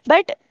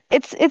 but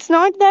it's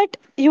not that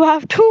you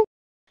have to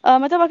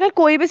मतलब अगर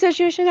कोई भी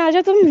सिचुएशन आ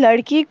जाए तुम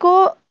लड़की को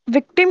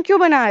विक्टिम क्यों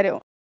बना रहे हो?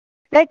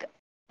 Like,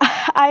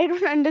 I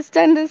don't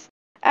understand this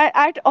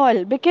at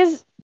all because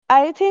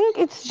I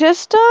think it's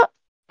just a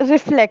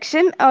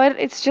reflection or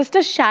it's just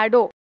a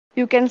shadow,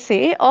 you can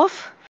say, of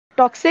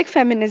toxic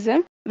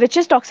feminism, which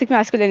is toxic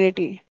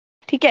masculinity.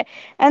 ठीक है.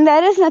 And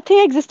there is nothing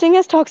existing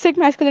as toxic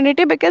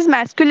masculinity because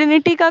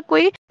masculinity का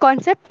कोई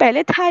concept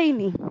पहले था ही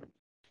नहीं.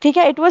 ठीक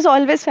है. It was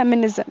always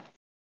feminism.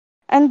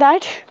 And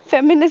that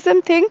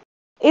feminism thing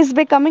is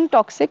becoming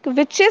toxic,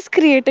 which is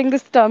creating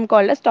this term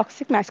called as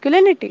toxic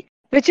masculinity,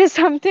 which is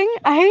something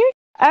I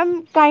am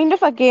kind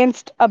of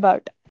against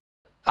about.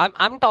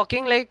 I'm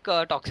talking like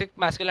toxic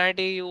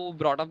masculinity. You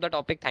brought up the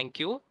topic.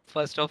 Thank you.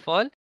 First of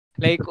all,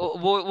 like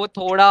वो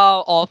थोड़ा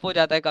off हो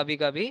जाता है कभी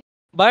कभी.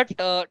 But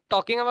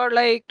talking about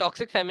like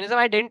toxic feminism,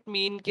 I didn't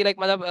mean कि like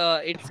मतलब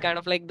it's kind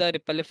of like the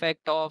ripple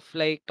effect of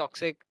like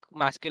toxic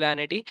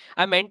masculinity.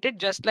 I meant it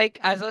just like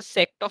as a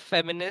sect of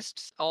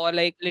feminists or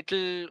like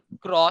little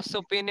cross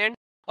opinion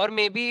or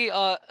maybe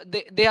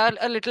they are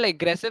a little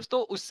aggressive.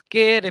 तो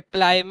उसके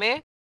reply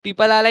में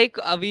people are like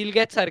we'll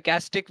get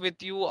sarcastic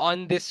with you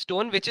on this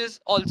tone which is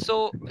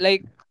also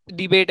like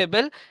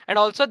debatable and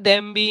also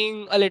them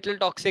being a little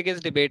toxic is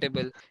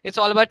debatable. It's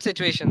all about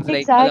situations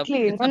like matlab,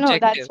 Exactly. it's No, no,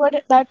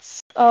 subjective.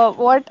 that's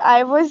what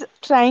I was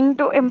trying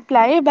to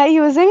imply by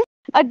using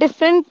a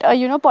different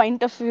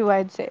point of view.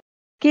 I'd say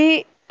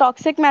कि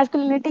toxic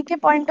masculinity के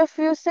point of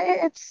view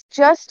से it's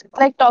just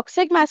like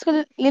toxic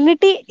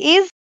masculinity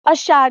is a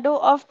shadow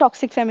of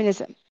toxic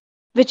feminism,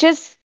 which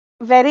is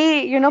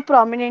very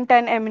prominent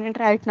and eminent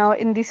right now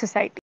in the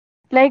society.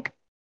 Like,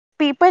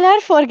 people are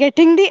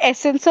forgetting the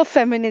essence of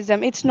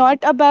feminism. It's not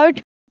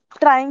about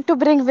trying to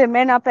bring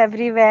women up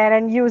everywhere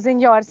and using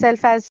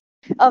yourself as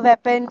a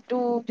weapon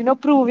to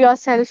prove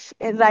yourself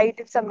right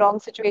in some wrong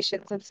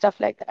situations and stuff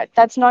like that.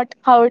 That's not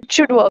how it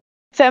should work.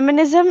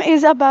 Feminism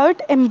is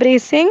about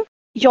embracing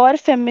your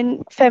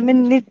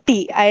femininity.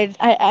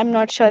 I'm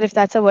not sure if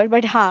that's a word,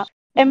 but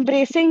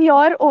embracing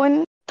your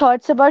own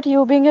thoughts about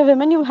you being a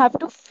woman. You have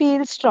to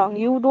feel strong.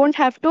 You don't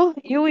have to.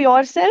 You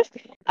yourself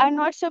are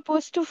not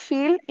supposed to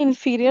feel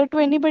inferior to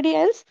anybody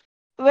else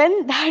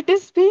when that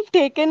is being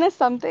taken as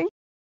something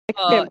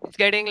victim. It's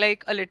getting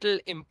like a little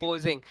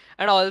imposing.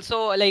 And also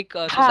like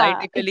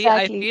societically,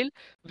 I Exactly. feel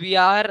we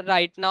are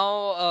right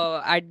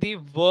now at the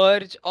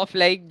verge of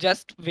like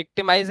just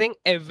victimizing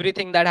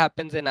everything that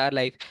happens in our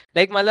life.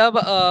 Like malab,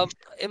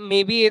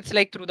 maybe it's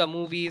like through the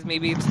movies,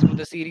 maybe it's through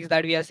the series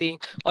that we are seeing,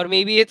 or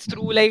maybe it's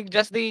through like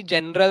just the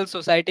general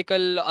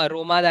societal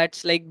aroma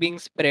that's like being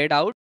spread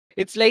out.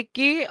 It's like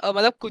कि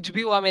मतलब कुछ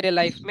भी हुआ मेरे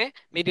life में,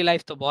 मेरी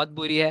life तो बहुत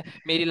बुरी है,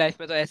 मेरी लाइफ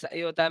में तो ऐसा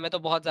ही होता है, मैं तो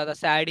बहुत ज्यादा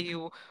सैड ही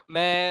हूँ,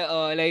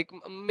 मैं लाइक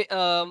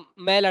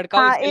मैं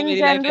लड़का हूँ इसके लिए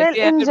मेरी लाइफ ऐसी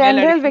है, In फिर मैं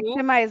general, लड़की हूँ,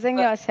 victimizing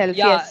yourself.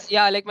 या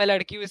Yes. लाइक मैं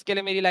लड़की हूँ इसके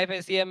लिए मेरी लाइफ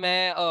ऐसी है,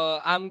 मैं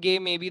I am gay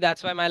may be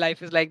that's why my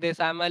life is like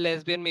this, I am a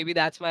lesbian may be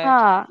that's my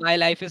हाँ. My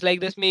life is like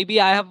this, may B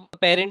I have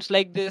parents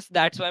like this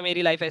that's why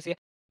मेरी life ऐसी है.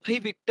 भाई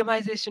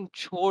victimisation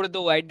छोड़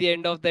दो at the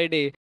end of the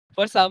day.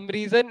 For some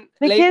reason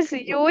like Because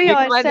you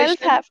yourself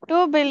victimisation. have to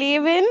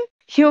believe in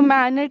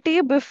humanity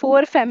before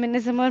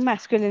feminism or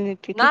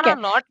masculinity. No, Okay?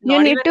 no, not You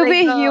not need even to like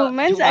be the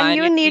humans and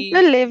you need to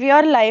humanity. live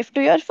your life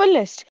to your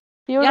fullest.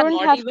 You Yeah, don't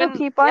not have to even.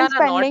 keep Yeah, on no, not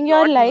spending your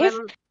not life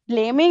even.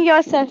 blaming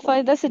yourself for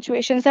the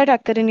situations that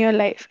occur in your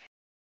life.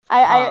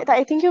 Huh.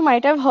 I think you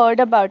might have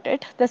heard about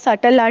it, the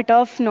subtle art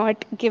of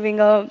not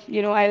giving a,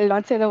 I'll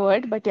not say the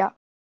word, but yeah.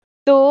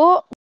 So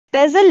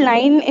there's a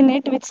line in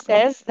it which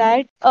says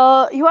that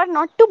you are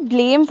not to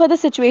blame for the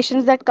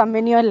situations that come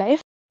in your life,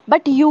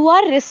 but you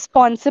are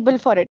responsible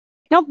for it.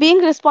 Now,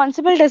 being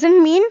responsible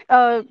doesn't mean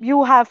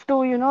you have to,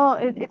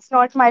 it's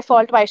not my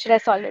fault. Why should I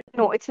solve it?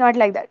 No, it's not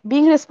like that.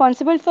 Being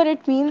responsible for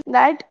it means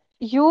that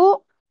you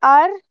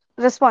are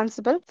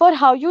responsible for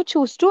how you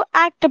choose to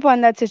act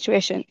upon that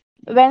situation.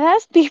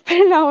 Whereas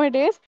people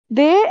nowadays,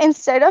 they,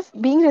 instead of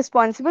being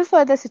responsible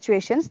for the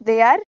situations,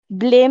 they are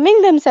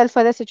blaming themselves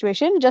for the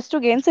situation just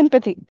to gain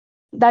sympathy.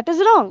 That is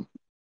wrong.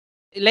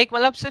 Like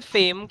मतलब सिर्फ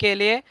fame के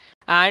लिए,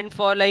 and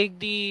for like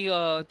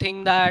the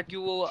thing that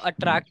you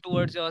attract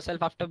towards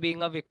yourself after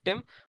being a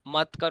victim.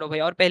 मत करो भाई.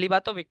 और पहली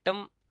बात तो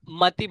विक्टिम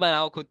मत ही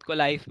बनाओ खुद को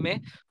लाइफ में.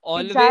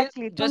 ऑलवेज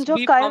एग्जैक्टली, तुम जस्ट जो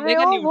बी कर फ्रॉम रहे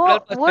लाइक अ हो न्यूट्रल वो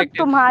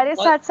पर्सपेक्टिव. तुम्हारे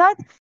साथ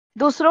साथ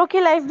दूसरों की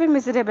लाइफ भी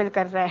मिजरेबल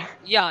कर रहा है.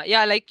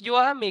 Yeah, like you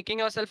are making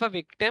yourself a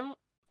victim.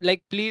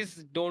 Like please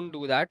don't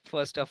do that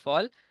first of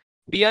all.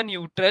 Be a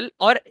neutral.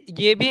 और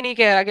ये भी नहीं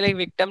कह रहा कि लाइक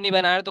विक्टिम नहीं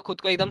बना रहा तो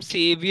खुद को एकदम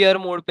सेवियर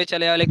मोड पे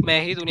चले जाओ, लाइक मैं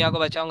ही दुनिया को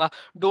बचाऊंगा.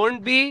 Don't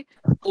be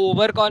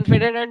over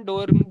confident and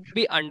don't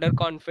be under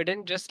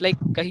confident. Just like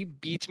कहीं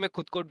बीच में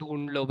खुद को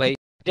ढूंढ लो भाई.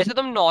 जैसे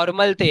तुम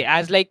नॉर्मल थे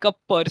as like a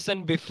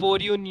person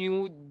before you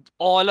knew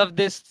all of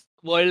this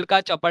world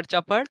का चपड़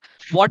चपड़.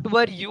 What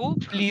were you,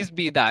 please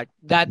be that,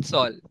 that's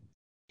all.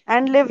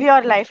 And live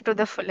your life to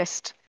the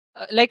fullest.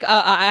 Like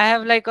I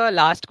have like a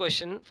last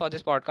question for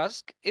this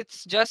podcast. It's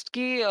just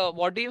कि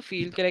what do you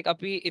feel कि like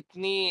अभी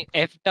इतनी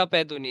effed up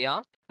है दुनिया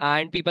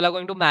and people are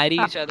going to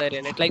marry each other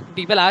in it. Like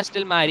people are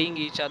still marrying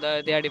each other,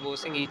 they are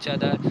divorcing each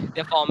other,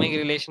 they're forming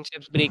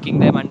relationships, breaking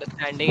them,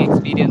 understanding,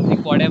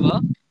 experiencing, whatever.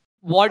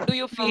 What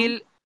do you feel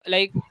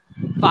like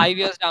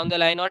 5 years down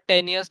the line or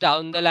 10 years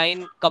down the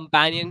line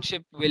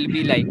companionship will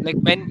be like?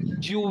 Like when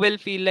you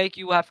will feel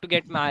like you have to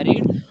get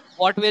married,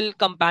 what will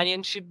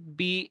companionship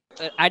be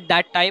at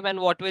that time,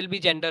 and what will be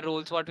gender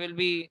roles, what will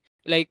be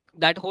like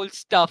that whole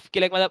stuff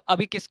कि like मतलब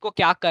अभी किसको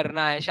क्या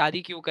करना है,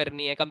 शादी क्यों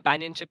करनी है,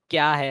 companionship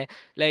क्या है,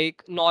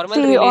 like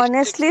normal See,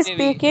 relationships में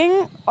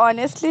भी.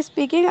 honestly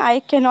speaking, I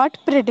cannot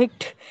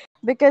predict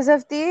because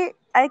of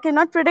I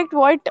cannot predict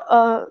what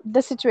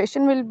the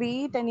situation will be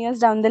 10 years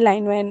down the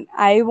line when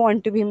I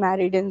want to be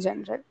married in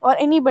general, or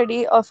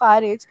anybody of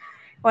our age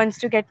wants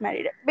to get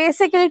married.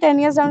 Basically, 10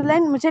 years down the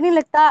line, मुझे नहीं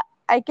लगता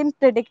I can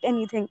predict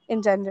anything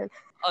in general.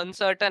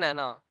 Uncertain है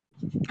ना.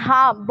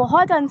 हाँ,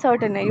 बहुत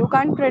uncertain है. You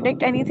can't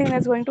predict anything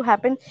that's going to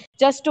happen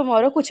just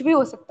tomorrow. कुछ भी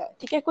हो सकता है,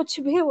 ठीक है, कुछ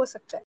भी हो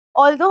सकता है.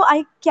 Although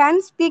I can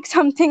speak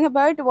something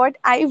about what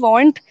I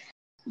want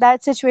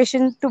that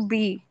situation to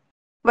be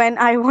when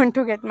I want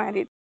to get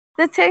married.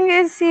 The thing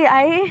is, see,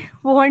 I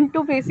want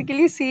to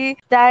basically see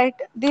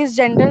that these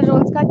gender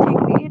roles का thing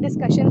भी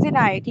discussions ही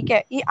ना आए, ठीक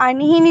है, ये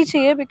आनी ही नहीं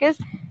चाहिए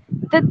because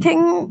the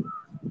thing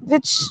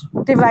which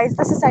divides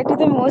the society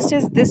the most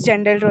is this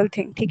gender role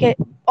thing, ठीक है,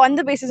 on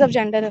the basis of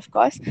gender, of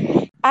course.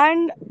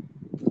 And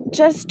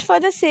just for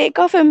the sake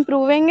of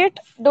improving it,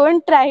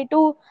 don't try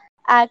to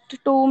act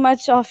too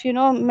much of,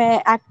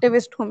 मैं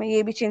activist हूँ, मैं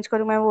ये भी change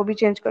करूँ, मैं वो भी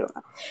change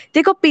करूँगा.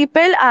 देखो,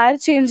 people are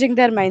changing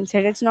their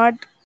mindset. It's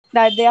not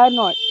that they are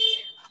not.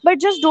 But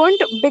just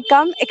don't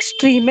become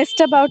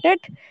extremist about it,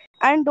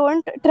 and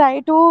don't try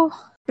to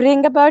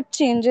bring about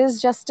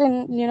changes just in,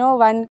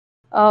 one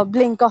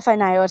blink of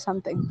an eye or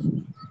something.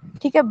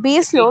 ठीक है,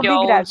 be slow, Take B your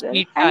own gradual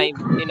sweet and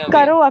time in a way.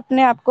 करो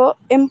अपने आप को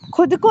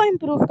खुद को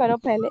improve करो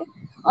पहले.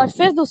 और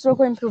फिर दूसरों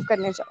को इम्प्रूव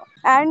करने जाओ.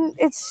 And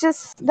it's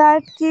just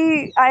that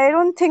कि I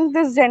don't think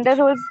this gender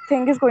roles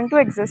thing is going to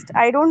exist.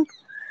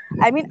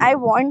 I mean, I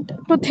want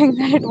to think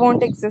that it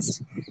won't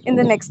exist in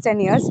the next 10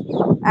 years.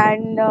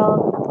 And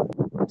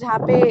जहाँ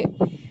पे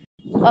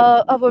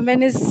a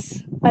woman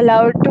is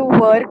allowed to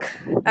work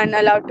and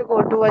allowed to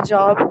go to a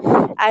job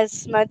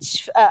as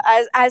much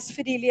as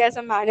freely as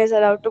a man is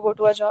allowed to go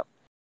to a job.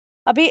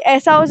 अभी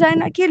ऐसा हो जाए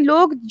ना कि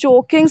लोग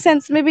joking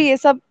sense में भी ये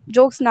सब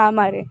जोक्स ना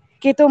मारे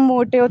कि तुम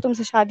मोटे हो,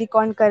 तुमसे शादी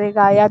कौन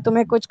करेगा, या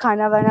तुम्हें कुछ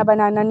खाना वाना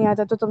बनाना नहीं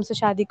आता तो तुमसे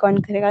शादी कौन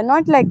करेगा.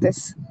 Not like this.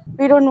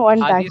 We don't want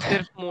शादी दैट.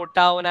 सिर्फ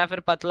मोटा होना है, फिर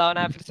पतला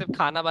होना है, फिर सिर्फ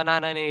खाना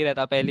बनाना नहीं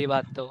रहता पहली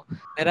बात तो.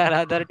 There are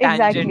other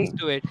tangents Exactly.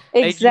 to it.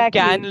 Like you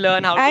Exactly. can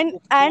learn how to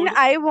cook And food.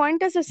 I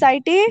want a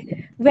society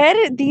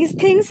where these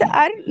things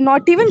are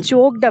not even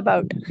joked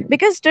about,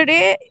 because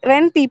today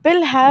when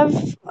people have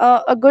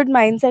a good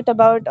mindset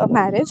about a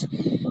marriage,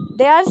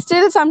 they are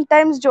still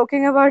sometimes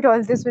joking about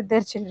all this with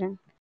their children.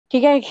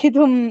 ठीक है कि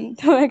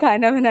तुम्हें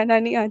खाना बनाना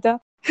नहीं आता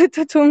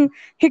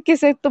तो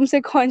किसे तुमसे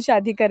कौन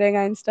शादी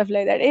करेगा एंड स्टफ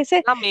लाइक दैट. ऐसे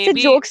हाँ, से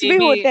जोक्स भी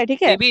होते हैं,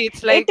 ठीक है. maybe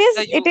it's like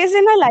the it you. Is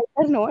in a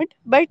lighter note,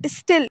 but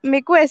still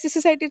मेरे को ऐसी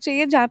सोसाइटी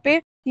चाहिए जहाँ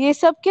पे ये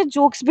सब के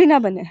जोक्स भी ना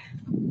बने.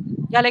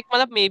 Yeah, like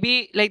matlab, maybe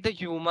like the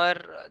humor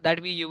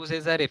that we use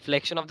is a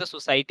reflection of the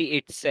society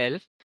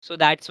itself. So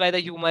that's why the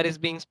humor is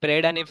being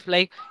spread. And if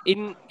like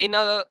in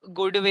a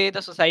good way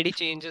the society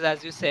changes,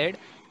 as you said,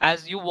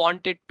 as you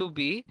want it to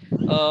be,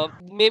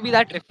 maybe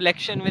that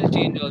reflection will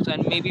change also,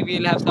 and maybe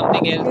we'll have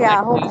something else that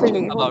Yeah, we'll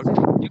hopefully, joke about.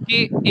 hopefully.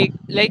 क्योंकि एक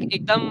like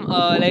एकदम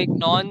like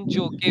non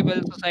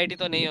jokeable society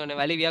तो नहीं होने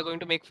वाली. We are going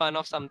to make fun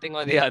of something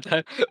or the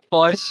other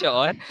for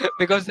sure,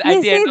 because at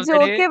नहीं, the C end of the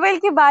day. जोकेबल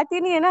की बात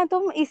ही नहीं है ना.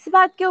 तुम इस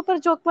बात के ऊपर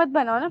जोक मत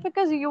बनाओ ना,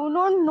 because you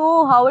don't know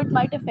how it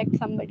might affect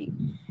somebody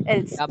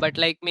else. Yeah, but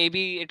like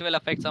maybe it will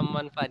affect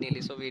someone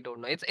funnily, so we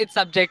don't know. It's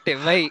subjective,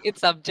 भाई.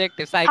 It's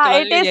subjective. हाँ,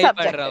 Psychology इट में इज यही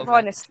पढ़ रहा हूँ सब्जेक्टिव मैं.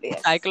 Honestly.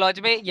 Yes.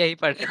 Psychology में यही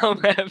पढ़ रहा हूँ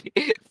मैं अभी.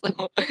 So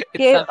it's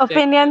के subjective.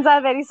 Opinions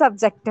are very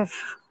subjective.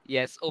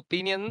 Yes,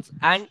 opinions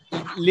and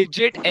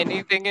legit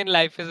anything in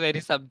life is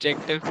very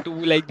subjective to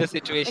like the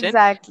situation.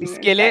 Exactly,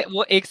 इसके लिए एग्जैक्टली.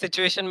 वो एक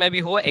situation में भी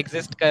हो,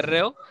 exist कर रहे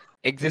हो,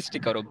 exist ही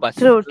करो बस.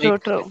 True, true,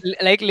 Like true.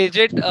 like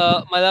legit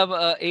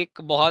मतलब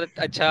एक बहुत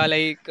अच्छा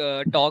like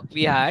talk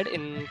we had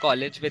in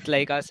college with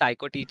like a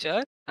psycho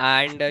teacher,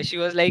 and she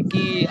was like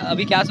कि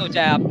अभी क्या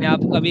सोचा है आपने,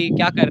 आप अभी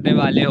क्या करने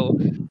वाले हो.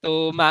 तो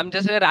मैम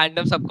जैसे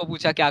रैंडम सबको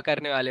पूछा क्या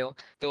करने वाले हो.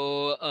 तो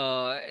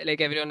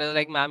like everyone is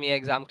like ma'am ये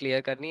एग्जाम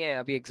क्लियर करनी है,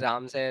 अभी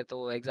एग्जाम्स है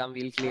तो एग्जाम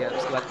व्हील क्लियर,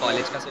 उसके बाद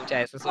कॉलेज का सोचा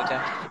है, ऐसे सोचा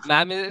है.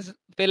 मैम इज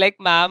फिर लाइक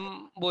मैम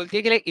बोलती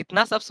है कि लाइक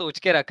इतना सब सोच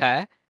के रखा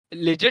है,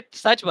 लिजिट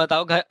सच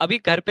बताओ घर अभी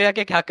घर पे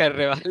आके क्या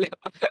करने वाले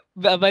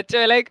हो.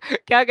 बच्चे लाइक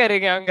क्या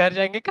करेंगे, हम घर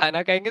जाएंगे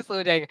खाना खाएंगे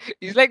सो जाएंगे.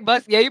 इस लाइक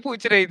बस यही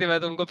पूछ रही थी मैं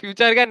तुमको,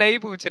 फ्यूचर का नहीं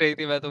पूछ रही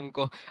थी मैं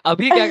तुमको.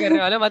 अभी क्या करने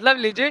वाले हो, मतलब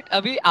लिजिट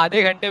अभी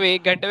आधे घंटे में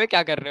 1 घंटे में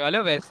क्या करने वाले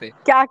हो वैसे.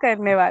 क्या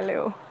करने वाले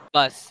हो.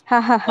 बस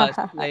हाँ, हाँ, हाँ, बस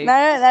हाँ, हाँ. Like.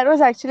 That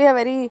was actually a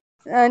very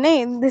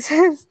नहीं, this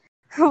is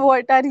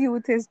what our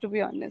youth is, to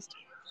be honest.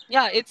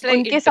 Yeah, it's like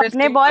उनके सपने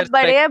interesting बहुत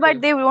बड़े हैं, but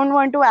perspective. they don't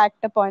want to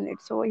act upon it.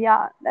 So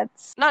yeah,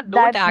 ना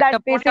डोंट एक्ट that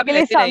अपॉन का भी basically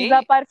वैसे sums नहीं.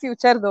 up our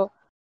future though.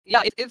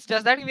 Yeah, it's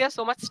just that we are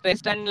so much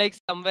stressed and like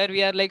somewhere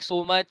we are like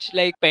so much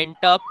like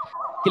pent up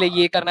कि like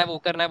ये करना है वो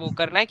करना है वो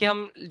करना है, कि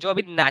हम जो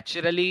अभी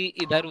नेचुरली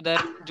इधर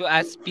उधर जो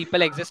एज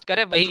पीपल एग्जिस्ट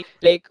करे वही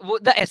लाइक वो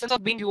the essence of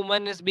being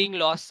human is being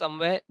lost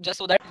somewhere just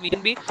so that we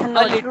can be a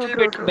No, true, little true,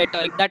 bit true. Better,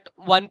 like that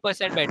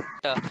 1%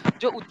 better,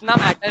 जो उतना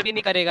matter भी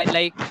नहीं करेगा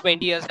like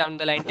 20 years down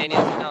the line, 10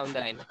 years down the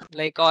line.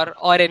 Like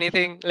और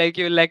anything like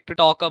you like to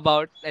talk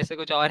about, ऐसे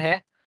कुछ और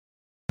है.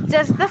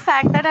 Just the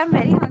fact that I'm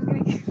very hungry.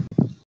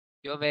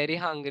 You're very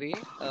hungry.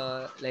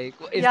 Like,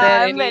 is Yeah, there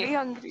I'm any very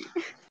hungry.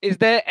 is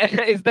there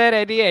is there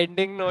any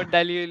ending note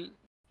that you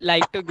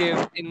like to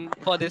give in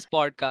for this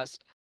podcast?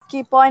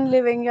 Keep on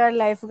living your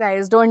life,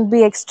 guys. Don't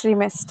be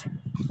extremist.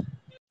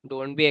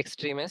 Don't be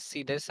extremist.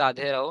 सीधे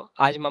साधे रहो.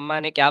 आज मम्मा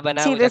ने क्या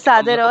बनाया वो सीधे जाके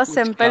साधे मम्मा को रहो, पूछ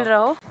के simple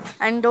आओ. रहो,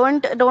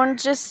 and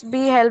don't just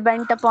be hell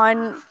bent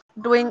upon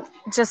doing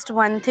just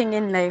one thing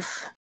in life.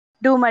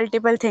 Do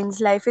multiple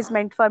things. Life is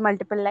meant for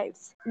multiple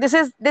lives.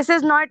 This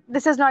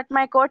is not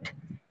my quote.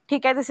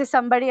 ठीक है, this is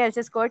somebody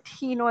else's quote.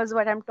 He knows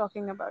what I'm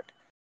talking about.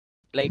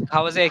 Like,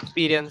 how was your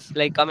experience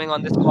like coming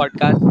on this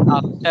podcast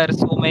after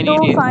so many So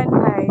days? fun,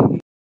 bhai.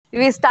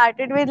 We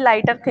started with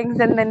lighter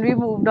things and then we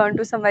moved on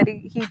to some very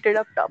heated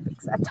up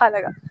topics. अच्छा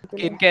लगा.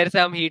 Skin care से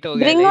हम heat हो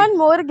गए Bring like. on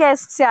more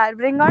guests, yaar.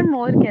 Bring on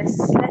more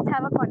guests. Let's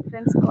have a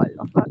conference call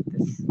about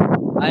this.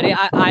 अरे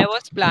I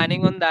was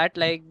planning on that,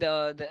 like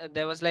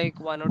there was like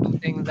one or two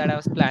things that I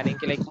was planning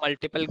कि like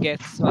multiple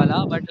guests वाला,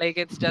 but like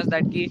it's just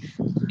that कि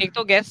एक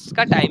तो guest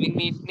का timing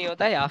meet नहीं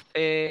होता, या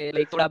फिर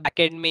लाइक थोड़ा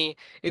बैकएंड में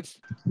इट्स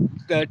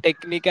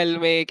टेक्निकल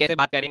में कैसे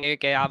बात करेंगे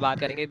क्या बात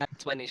करेंगे,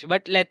 that's one issue.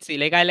 But let's see,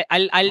 like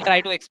I'll try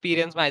to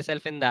experience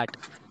myself in that.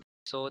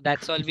 So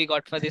that's all we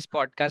got for this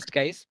podcast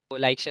guys. तो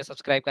लाइक शेयर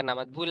सब्सक्राइब करना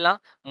मत भूलना.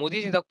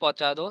 मोदी जी तक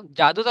पहुंचा दो,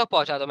 जादू तक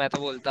पहुंचा दो, मैं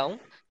तो बोलता हूँ.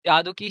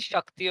 जादू की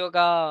शक्तियों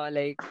का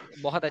लाइक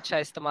बहुत अच्छा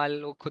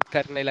इस्तेमाल वो खुद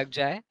करने लग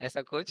जाए,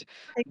 ऐसा कुछ।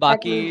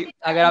 बाकी Exactly.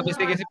 अगर आप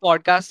इसे किसी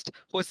पॉडकास्ट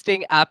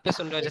होस्टिंग ऐप पे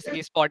सुन रहे हो, जैसे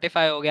कि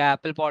स्पॉटिफाई हो गया,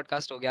 एप्पल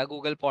पॉडकास्ट हो गया,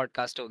 गूगल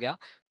पॉडकास्ट हो गया,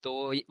 तो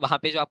वहां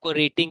पे जो आपको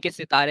रेटिंग के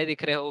सितारे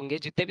दिख रहे होंगे,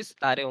 जितने भी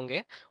सितारे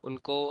होंगे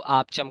उनको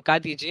आप चमका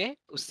दीजिए।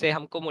 उससे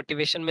हमको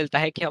मोटिवेशन मिलता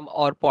है कि हम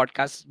और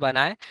पॉडकास्ट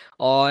बनाएं,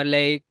 और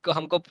लाइक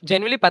हमको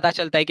जेन्युइनली पता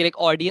चलता है कि लाइक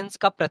ऑडियंस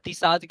का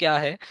प्रतिसाद क्या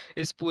है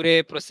इस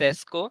पूरे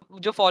प्रोसेस को।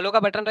 जो फॉलो का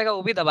बटन रहेगा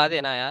वो भी दबा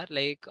देना यार,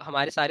 लाइक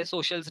हमारे सारे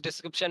सोशल्स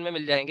डिस्क्रिप्शन में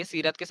मिल जाएंगे,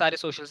 सीरत के सारे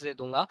सोशल्स दे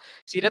दूंगा।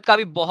 सीरत का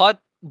भी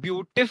बहुत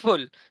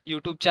ब्यूटीफुल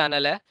यूट्यूब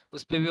चैनल है,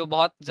 उस पे भी वो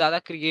बहुत ज्यादा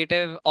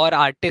क्रिएटिव और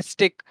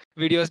आर्टिस्टिक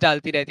वीडियोस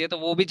डालती रहती है, तो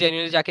वो भी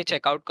जेन्युइनली जाके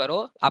चेकआउट करो,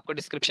 आपको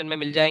डिस्क्रिप्शन में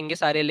मिल जाएंगे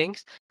सारे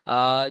लिंक्स।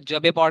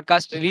 जब ये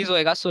पॉडकास्ट रिलीज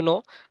होएगा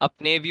सुनो,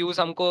 अपने व्यूज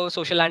हमको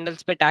सोशल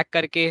हैंडल्स पे टैग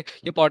करके,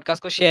 ये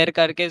पॉडकास्ट को शेयर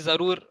करके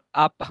जरूर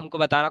आप हमको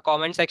बताना,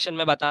 कमेंट सेक्शन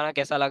में बताना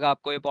कैसा लगा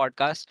आपको ये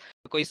पॉडकास्ट।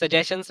 कोई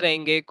सजेशंस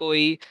रहेंगे,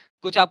 कोई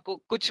कुछ आपको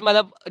कुछ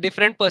मतलब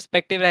डिफरेंट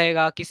पर्सपेक्टिव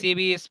रहेगा किसी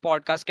भी इस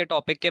पॉडकास्ट के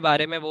टॉपिक के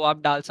बारे में, वो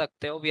आप डाल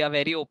सकते हो। We are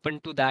very open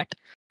to that,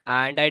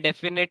 and I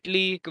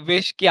definitely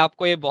wish कि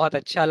आपको ये बहुत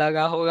अच्छा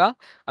लगा होगा।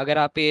 अगर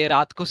आप ये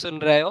रात को सुन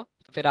रहे हो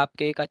तो फिर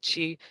आपके एक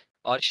अच्छी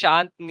और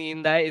शांत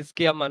नींद आए,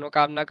 इसकी हम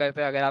मनोकामना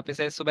करते हैं। अगर आप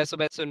इसे सुबह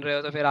सुबह सुन रहे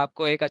हो तो फिर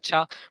आपको एक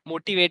अच्छा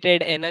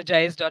मोटिवेटेड,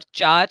 एनर्जाइज्ड और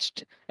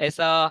चार्ज्ड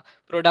ऐसा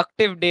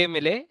प्रोडक्टिव डे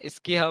मिले,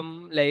 इसकी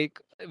हम like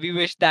we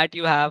wish that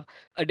you have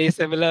a day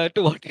similar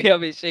to what we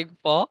are wishing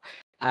for.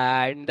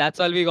 And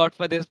that's all we got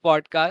for this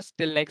podcast.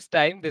 Till next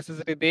time, this is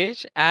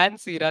Ridesh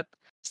and Seerat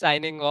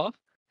signing off.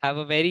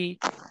 Have a very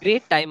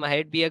great time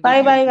ahead. Be a good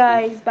Bye bye human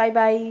being. guys. Bye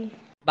bye.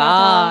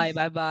 Tata. Bye.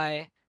 Bye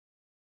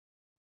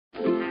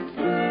bye.